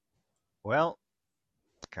 Well,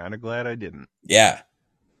 kind of glad I didn't. Yeah,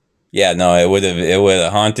 yeah. No, it would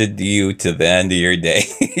have haunted you to the end of your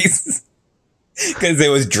days because it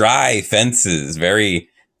was dry fences, very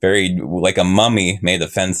very like a mummy made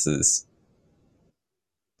of fences.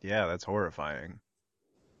 Yeah, that's horrifying.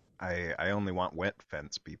 I only want wet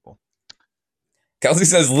fence people. Kelsey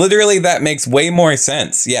says, literally, that makes way more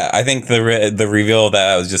sense. Yeah, I think the reveal that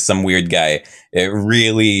I was just some weird guy,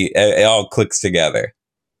 it all clicks together.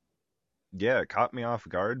 Yeah, it caught me off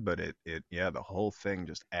guard, but yeah, the whole thing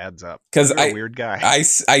just adds up. Because You're a weird guy. I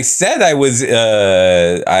said I was,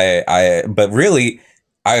 but really,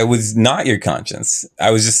 I was not your conscience.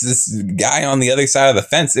 I was just this guy on the other side of the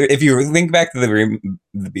fence. If you think back to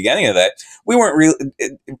the beginning of that, we weren't really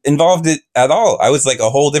involved at all. I was like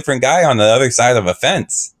a whole different guy on the other side of a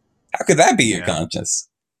fence. How could that be your Yeah, conscience?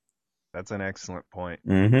 that's an excellent point.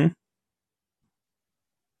 Mm-hmm.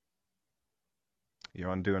 You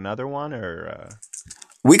want to do another one or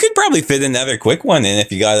We could probably fit another quick one in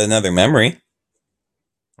if you got another memory.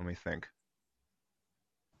 let me think.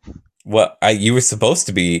 Well, you were supposed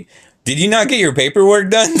to be. Did you not get your paperwork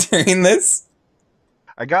done during this?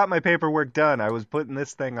 I got my paperwork done. I was putting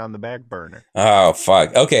this thing on the back burner. Oh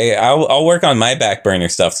fuck. Okay, I'll work on my back burner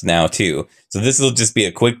stuff now too. So this will just be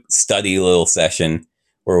a quick study little session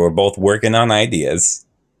where we're both working on ideas,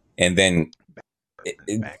 and then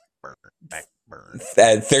Back burner, back burner.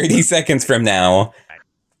 at 30 seconds from now,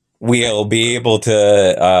 we'll be able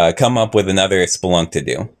to come up with another spelunk to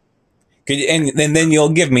do. And then you'll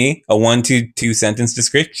give me a 1 to 2 sentence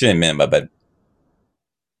description, but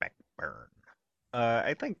Back burn.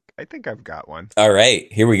 I think I've got one. all right,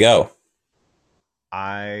 here we go.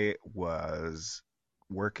 I was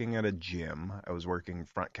working at a gym. I was working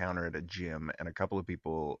front counter at a gym, and a couple of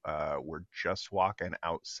people were just walking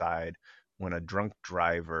outside when a drunk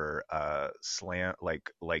driver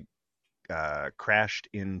crashed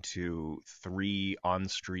into three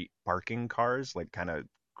on-street parking cars, like kind of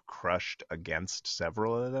crushed against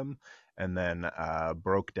several of them, and then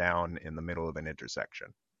broke down in the middle of an intersection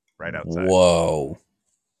right outside. Whoa.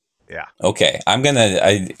 Yeah. Okay,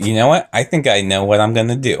 you know what? I think I know what I'm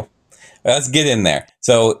gonna do. Let's get in there.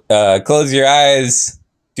 So, close your eyes,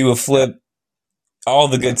 do a Yep. flip, all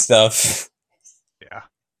the good stuff. Yeah.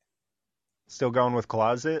 Still going with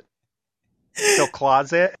closet? Still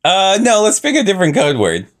closet? No, let's pick a different code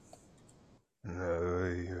word.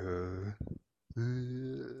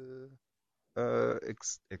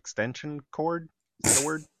 Extension cord? Is that a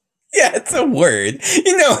word? Yeah, it's a word.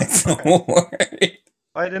 You know, it's a Okay. word.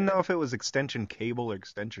 I didn't know if it was extension cable or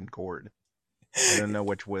extension cord. I didn't know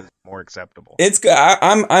which was more acceptable. It's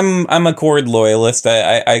I'm a chord loyalist.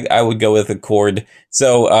 I would go with a chord.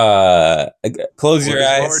 So close Cord your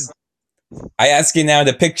is Lord. eyes. I ask you now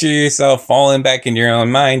to picture yourself falling back in your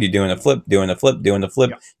own mind. You're doing a flip, doing a flip, doing a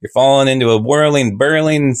flip. Yep. You're falling into a whirling,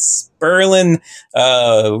 burling, spurling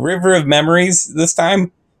river of memories this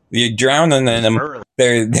time. You're drowning in them. Early.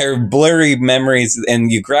 They're blurry memories,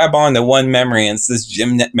 and you grab onto one memory, and it's this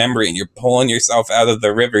gym memory, and you're pulling yourself out of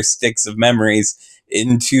the river Styx of memories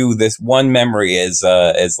into this one memory as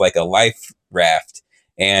like a life raft,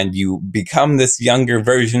 and you become this younger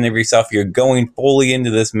version of yourself. You're going fully into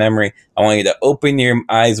this memory. I want you to open your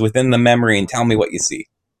eyes within the memory and tell me what you see.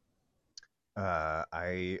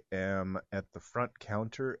 I am at the front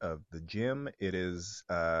counter of the gym. It is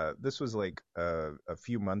this was like a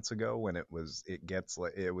few months ago when it was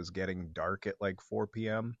getting dark at like 4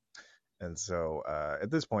 p.m. And so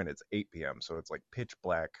at this point it's 8 p.m. So it's like pitch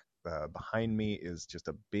black. Behind me is just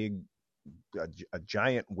a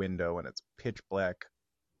giant window, and it's pitch black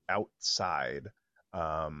outside.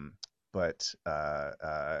 Um, but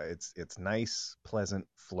it's nice, pleasant,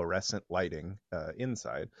 fluorescent lighting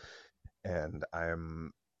inside, and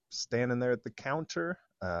I'm standing there at the counter.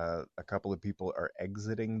 A couple of people are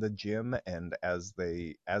exiting the gym, and as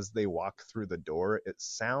they walk through the door, it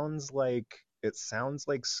sounds like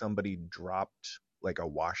somebody dropped like a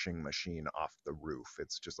washing machine off the roof.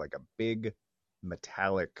 It's just like a big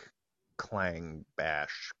metallic clang,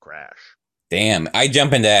 bash, crash. Damn, I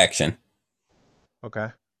jump into action. Okay,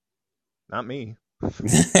 not me.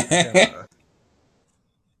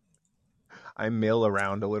 I mill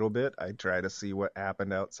around a little bit. I try to see what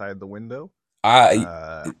happened outside the window. Uh,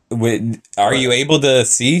 Uh, are but you able to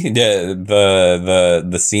see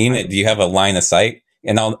the scene? I Do you have a line of sight?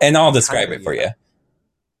 And I'll describe kinda, it for yeah.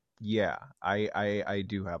 you. Yeah, I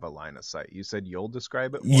do have a line of sight. You said you'll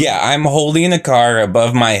describe it for Yeah, me? I'm holding a car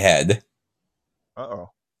above my head. Uh-oh.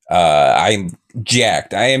 I'm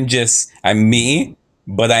jacked. I'm me,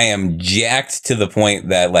 but I am jacked to the point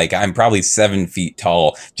that like I'm probably 7 feet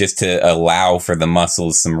tall just to allow for the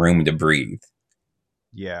muscles some room to breathe.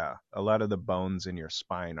 Yeah, a lot of the bones in your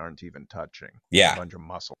spine aren't even touching. It's a Yeah, bunch of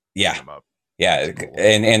muscle holding yeah, them up. That's yeah. cool.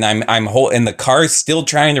 And I'm whole, and the car's still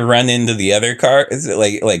trying to run into the other car. Is it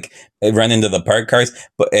like it run into the parked cars?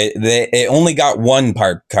 But it only got one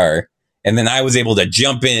parked car. And then I was able to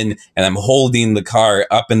jump in, and I'm holding the car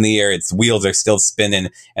up in the air. Its wheels are still spinning,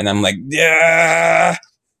 and I'm like, yeah.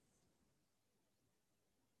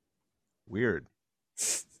 Weird.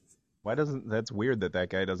 That's weird that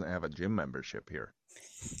guy doesn't have a gym membership here.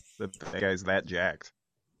 That guy's that jacked,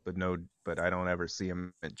 but I don't ever see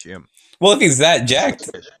him at gym. Well, if he's that That's jacked,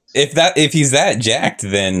 suspicious. if he's that jacked,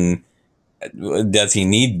 then does he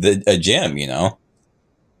need a gym? You know.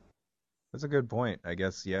 That's a good point. I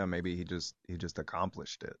guess, yeah, maybe he just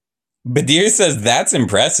accomplished it. Badir says that's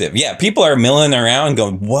impressive. Yeah, people are milling around,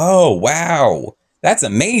 going, "Whoa, wow, that's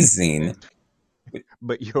amazing."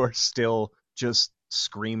 But you're still just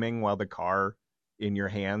screaming while the car in your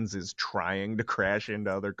hands is trying to crash into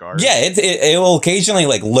other Yeah, cars. it will occasionally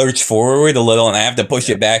like lurch forward a little, and I have to push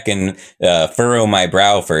Yeah. it back and furrow my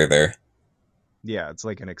brow further. Yeah, it's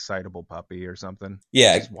like an excitable puppy or something. It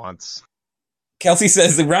Yeah, just wants. Kelsey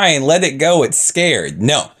says, "Ryan, let it go. It's scared."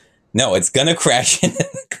 No, no, it's gonna crash into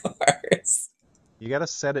the cars. You got to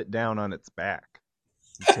set it down on its back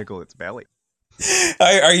and tickle its belly.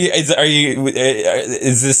 Is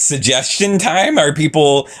this suggestion time? Are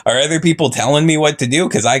other people telling me what to do?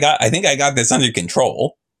 Because I think I got this under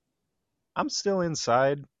control. I'm still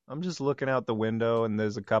inside. I'm just looking out the window, and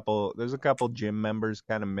there's a couple gym members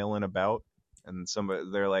kind of milling about, and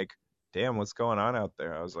they're like, "Damn, what's going on out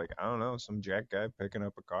there?" I was like, "I don't know, some jack guy picking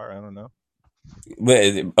up a car. I don't know."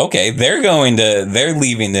 Okay, they're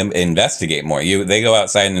leaving them investigate more. They go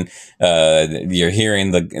outside and you're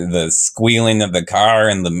hearing the squealing of the car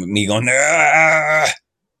and the me going. "Ah!"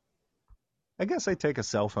 I guess I take a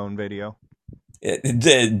cell phone video.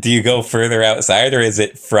 Do you go further outside, or is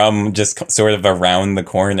it from just sort of around the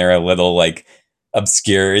corner, a little like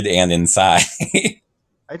obscured and inside?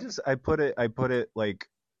 I put it like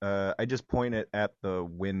I just point it at the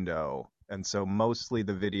window, and so mostly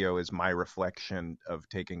the video is my reflection of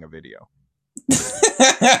taking a video.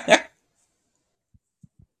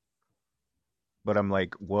 But I'm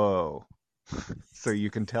like, whoa, so you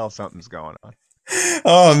can tell something's going on.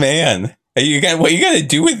 Oh man, what you gonna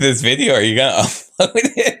do with this video? Are you gonna upload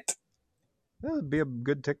it? That would be a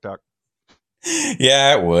good TikTok.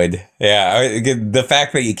 Yeah, it would. Yeah, the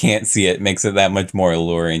fact that you can't see it makes it that much more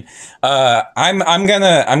alluring. I'm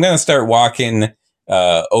gonna start walking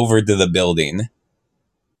over to the building.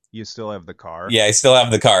 You still have the car. Yeah, I still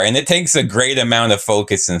have the car, and it takes a great amount of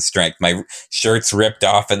focus and strength. My shirt's ripped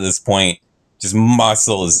off at this point, just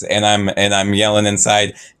muscles, and I'm yelling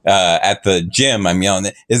inside at the gym. I'm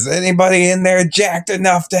yelling, "Is anybody in there jacked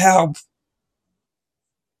enough to help?"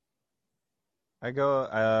 I go,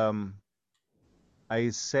 I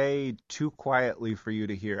say too quietly for you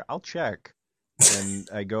to hear. I'll check. And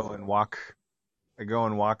I go and walk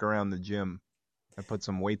around the gym. I put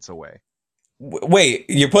some weights away. Wait,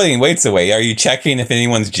 you're putting weights away. Are you checking if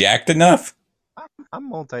anyone's jacked enough? I'm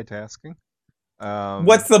multitasking.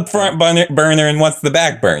 What's the front burner and what's the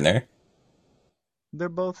back burner?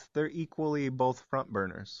 They're equally both front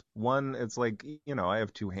burners. One, it's like, I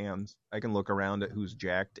have two hands. I can look around at who's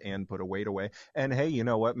jacked and put a weight away. And hey, you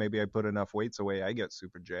know what? Maybe I put enough weights away, I get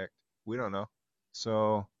super jacked. We don't know.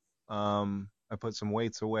 So, I put some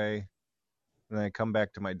weights away, and then I come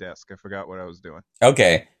back to my desk. I forgot what I was doing.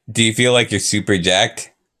 Okay. Do you feel like you're super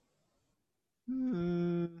jacked?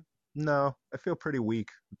 No, I feel pretty weak.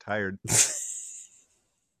 I'm tired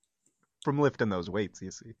from lifting those weights,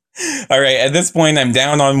 you see. All right. At this point, I'm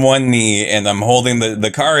down on one knee and I'm holding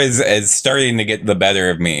the car is starting to get the better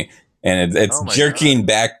of me. and it's Oh my jerking God.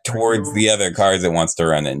 back Are towards you? the other cars it wants to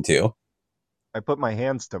run into. I put my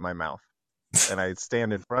hands to my mouth and I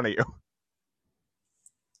stand in front of you.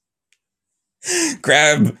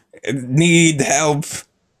 Grab, need help.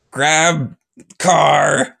 Grab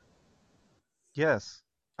car. Yes,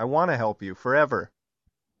 I want to help you forever.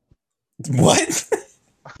 What?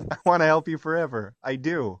 I want to help you forever. I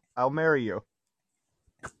do. I'll marry you.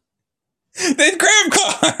 Then grab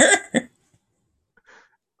car.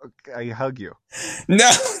 I hug you.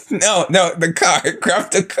 No, no, the car.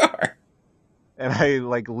 Grab the car. And I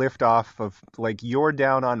like lift off of like you're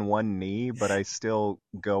down on one knee, but I still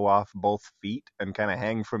go off both feet and kind of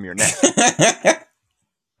hang from your neck.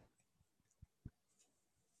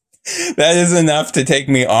 That is enough to take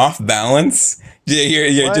me off balance.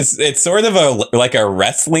 You're What? just, it's sort of like a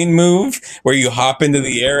wrestling move where you hop into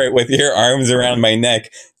the air with your arms around my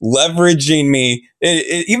neck, leveraging me.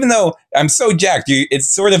 Even though I'm so jacked, it's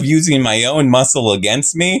sort of using my own muscle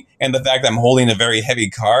against me and the fact I'm holding a very heavy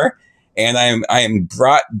car. And I am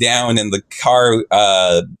brought down, and the car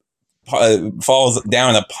falls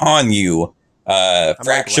down upon you, I'm like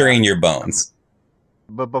fracturing your laughing. bones.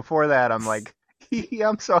 But before that, I'm like,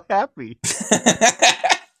 I'm so happy.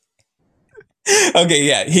 Okay,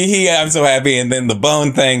 yeah. I'm so happy. And then the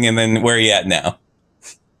bone thing, and then where are you at now?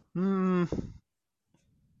 Hmm.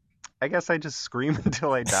 I guess I just scream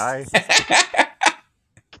until I die.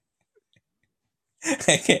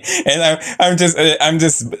 And I'm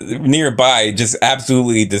just nearby, just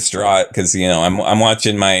absolutely distraught because I'm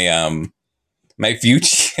watching my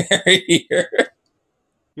future here.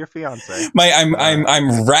 Your fiance.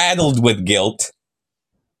 I'm rattled with guilt.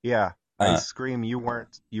 Yeah. I Uh, scream. You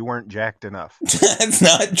weren't jacked enough. that's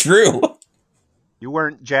not true. You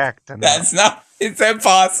weren't jacked enough. That's not. It's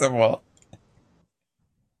impossible.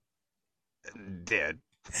 Dead.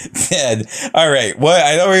 Dead. All right. What?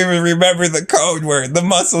 I don't even remember the code word. The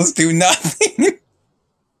muscles do nothing.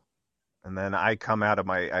 And then I come out of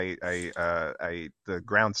the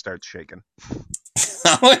ground starts shaking.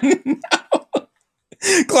 Oh, no.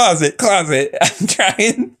 Closet. I'm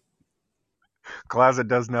trying. Closet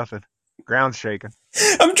does nothing. Ground's shaking.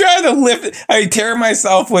 I'm trying to lift it. I tear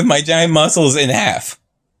myself with my giant muscles in half.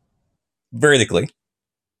 Vertically.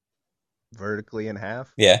 Vertically in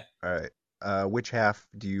half. Yeah. All right. Which half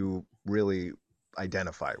do you really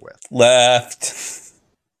identify with? Left.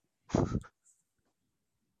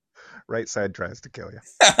 Right side tries to kill you.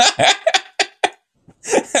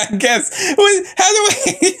 I guess. How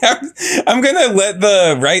do I'm gonna let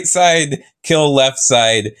the right side kill left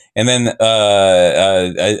side, and then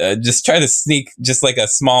just try to sneak, just like a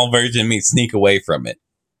small version of me, sneak away from it.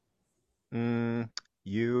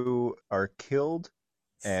 You are killed,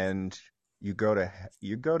 and you go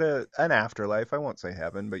to an afterlife. I won't say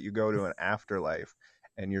heaven, but you go to an afterlife,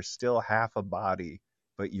 and you're still half a body,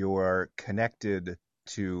 but you're connected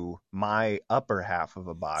to my upper half of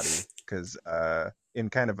a body because in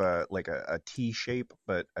kind of a T shape,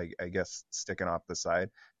 but I guess sticking off the side,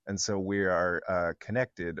 and so we are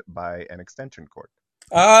connected by an extension cord.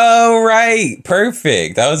 Oh, right.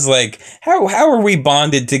 Perfect. I was like, how are we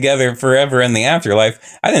bonded together forever in the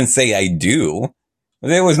afterlife? I didn't say I do.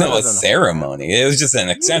 There was That no doesn't hold up. ceremony. It was just an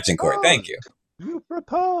You extension cord. Thank you. proposed. You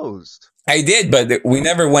proposed. I did, but we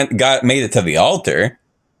never made it to the altar.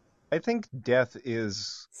 I think death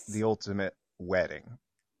is the ultimate wedding.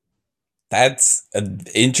 That's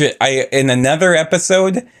in another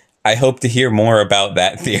episode, I hope to hear more about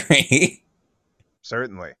that theory.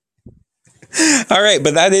 Certainly. All right,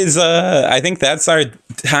 but that is I think that's our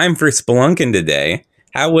time for spelunking today.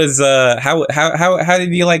 How was how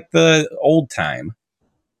did you like the old time?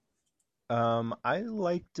 I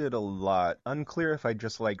liked it a lot. Unclear if I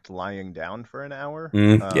just liked lying down for an hour.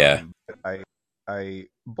 Yeah. But I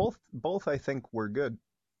both I think were good.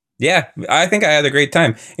 Yeah, I think I had a great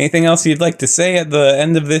time. Anything else you'd like to say at the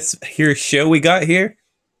end of this here show we got here?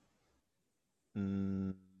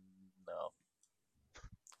 No.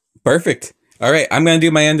 Perfect. All right, I'm gonna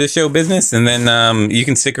do my end of show business, and then you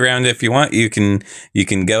can stick around if you want. You can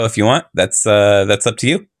go if you want. That's up to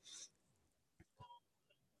you.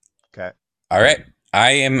 Okay. All right.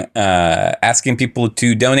 I am asking people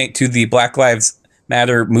to donate to the Black Lives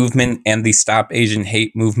Matter movement and the Stop Asian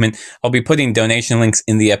Hate movement. I'll be putting donation links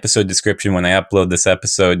in the episode description when I upload this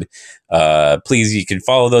episode. Please, you can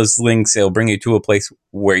follow those links. It'll bring you to a place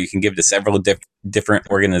where you can give to several different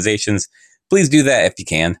organizations. Please do that if you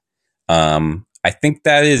can. I think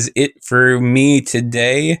that is it for me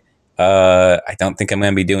today. I don't think I'm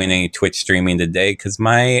going to be doing any Twitch streaming today because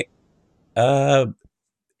my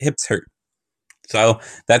hips hurt. So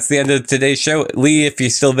that's the end of today's show. Lee, if you're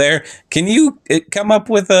still there, can you come up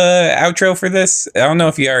with a outro for this? I don't know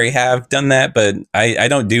if you already have done that, but I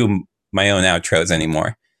don't do my own outros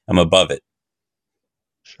anymore. I'm above it.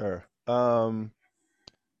 Sure.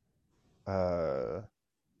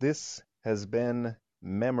 This has been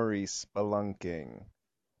Memory Spelunking.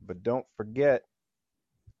 But don't forget,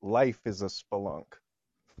 life is a spelunk.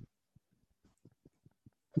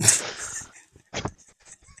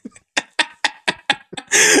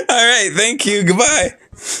 All right. Thank you. Goodbye.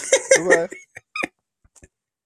 Goodbye.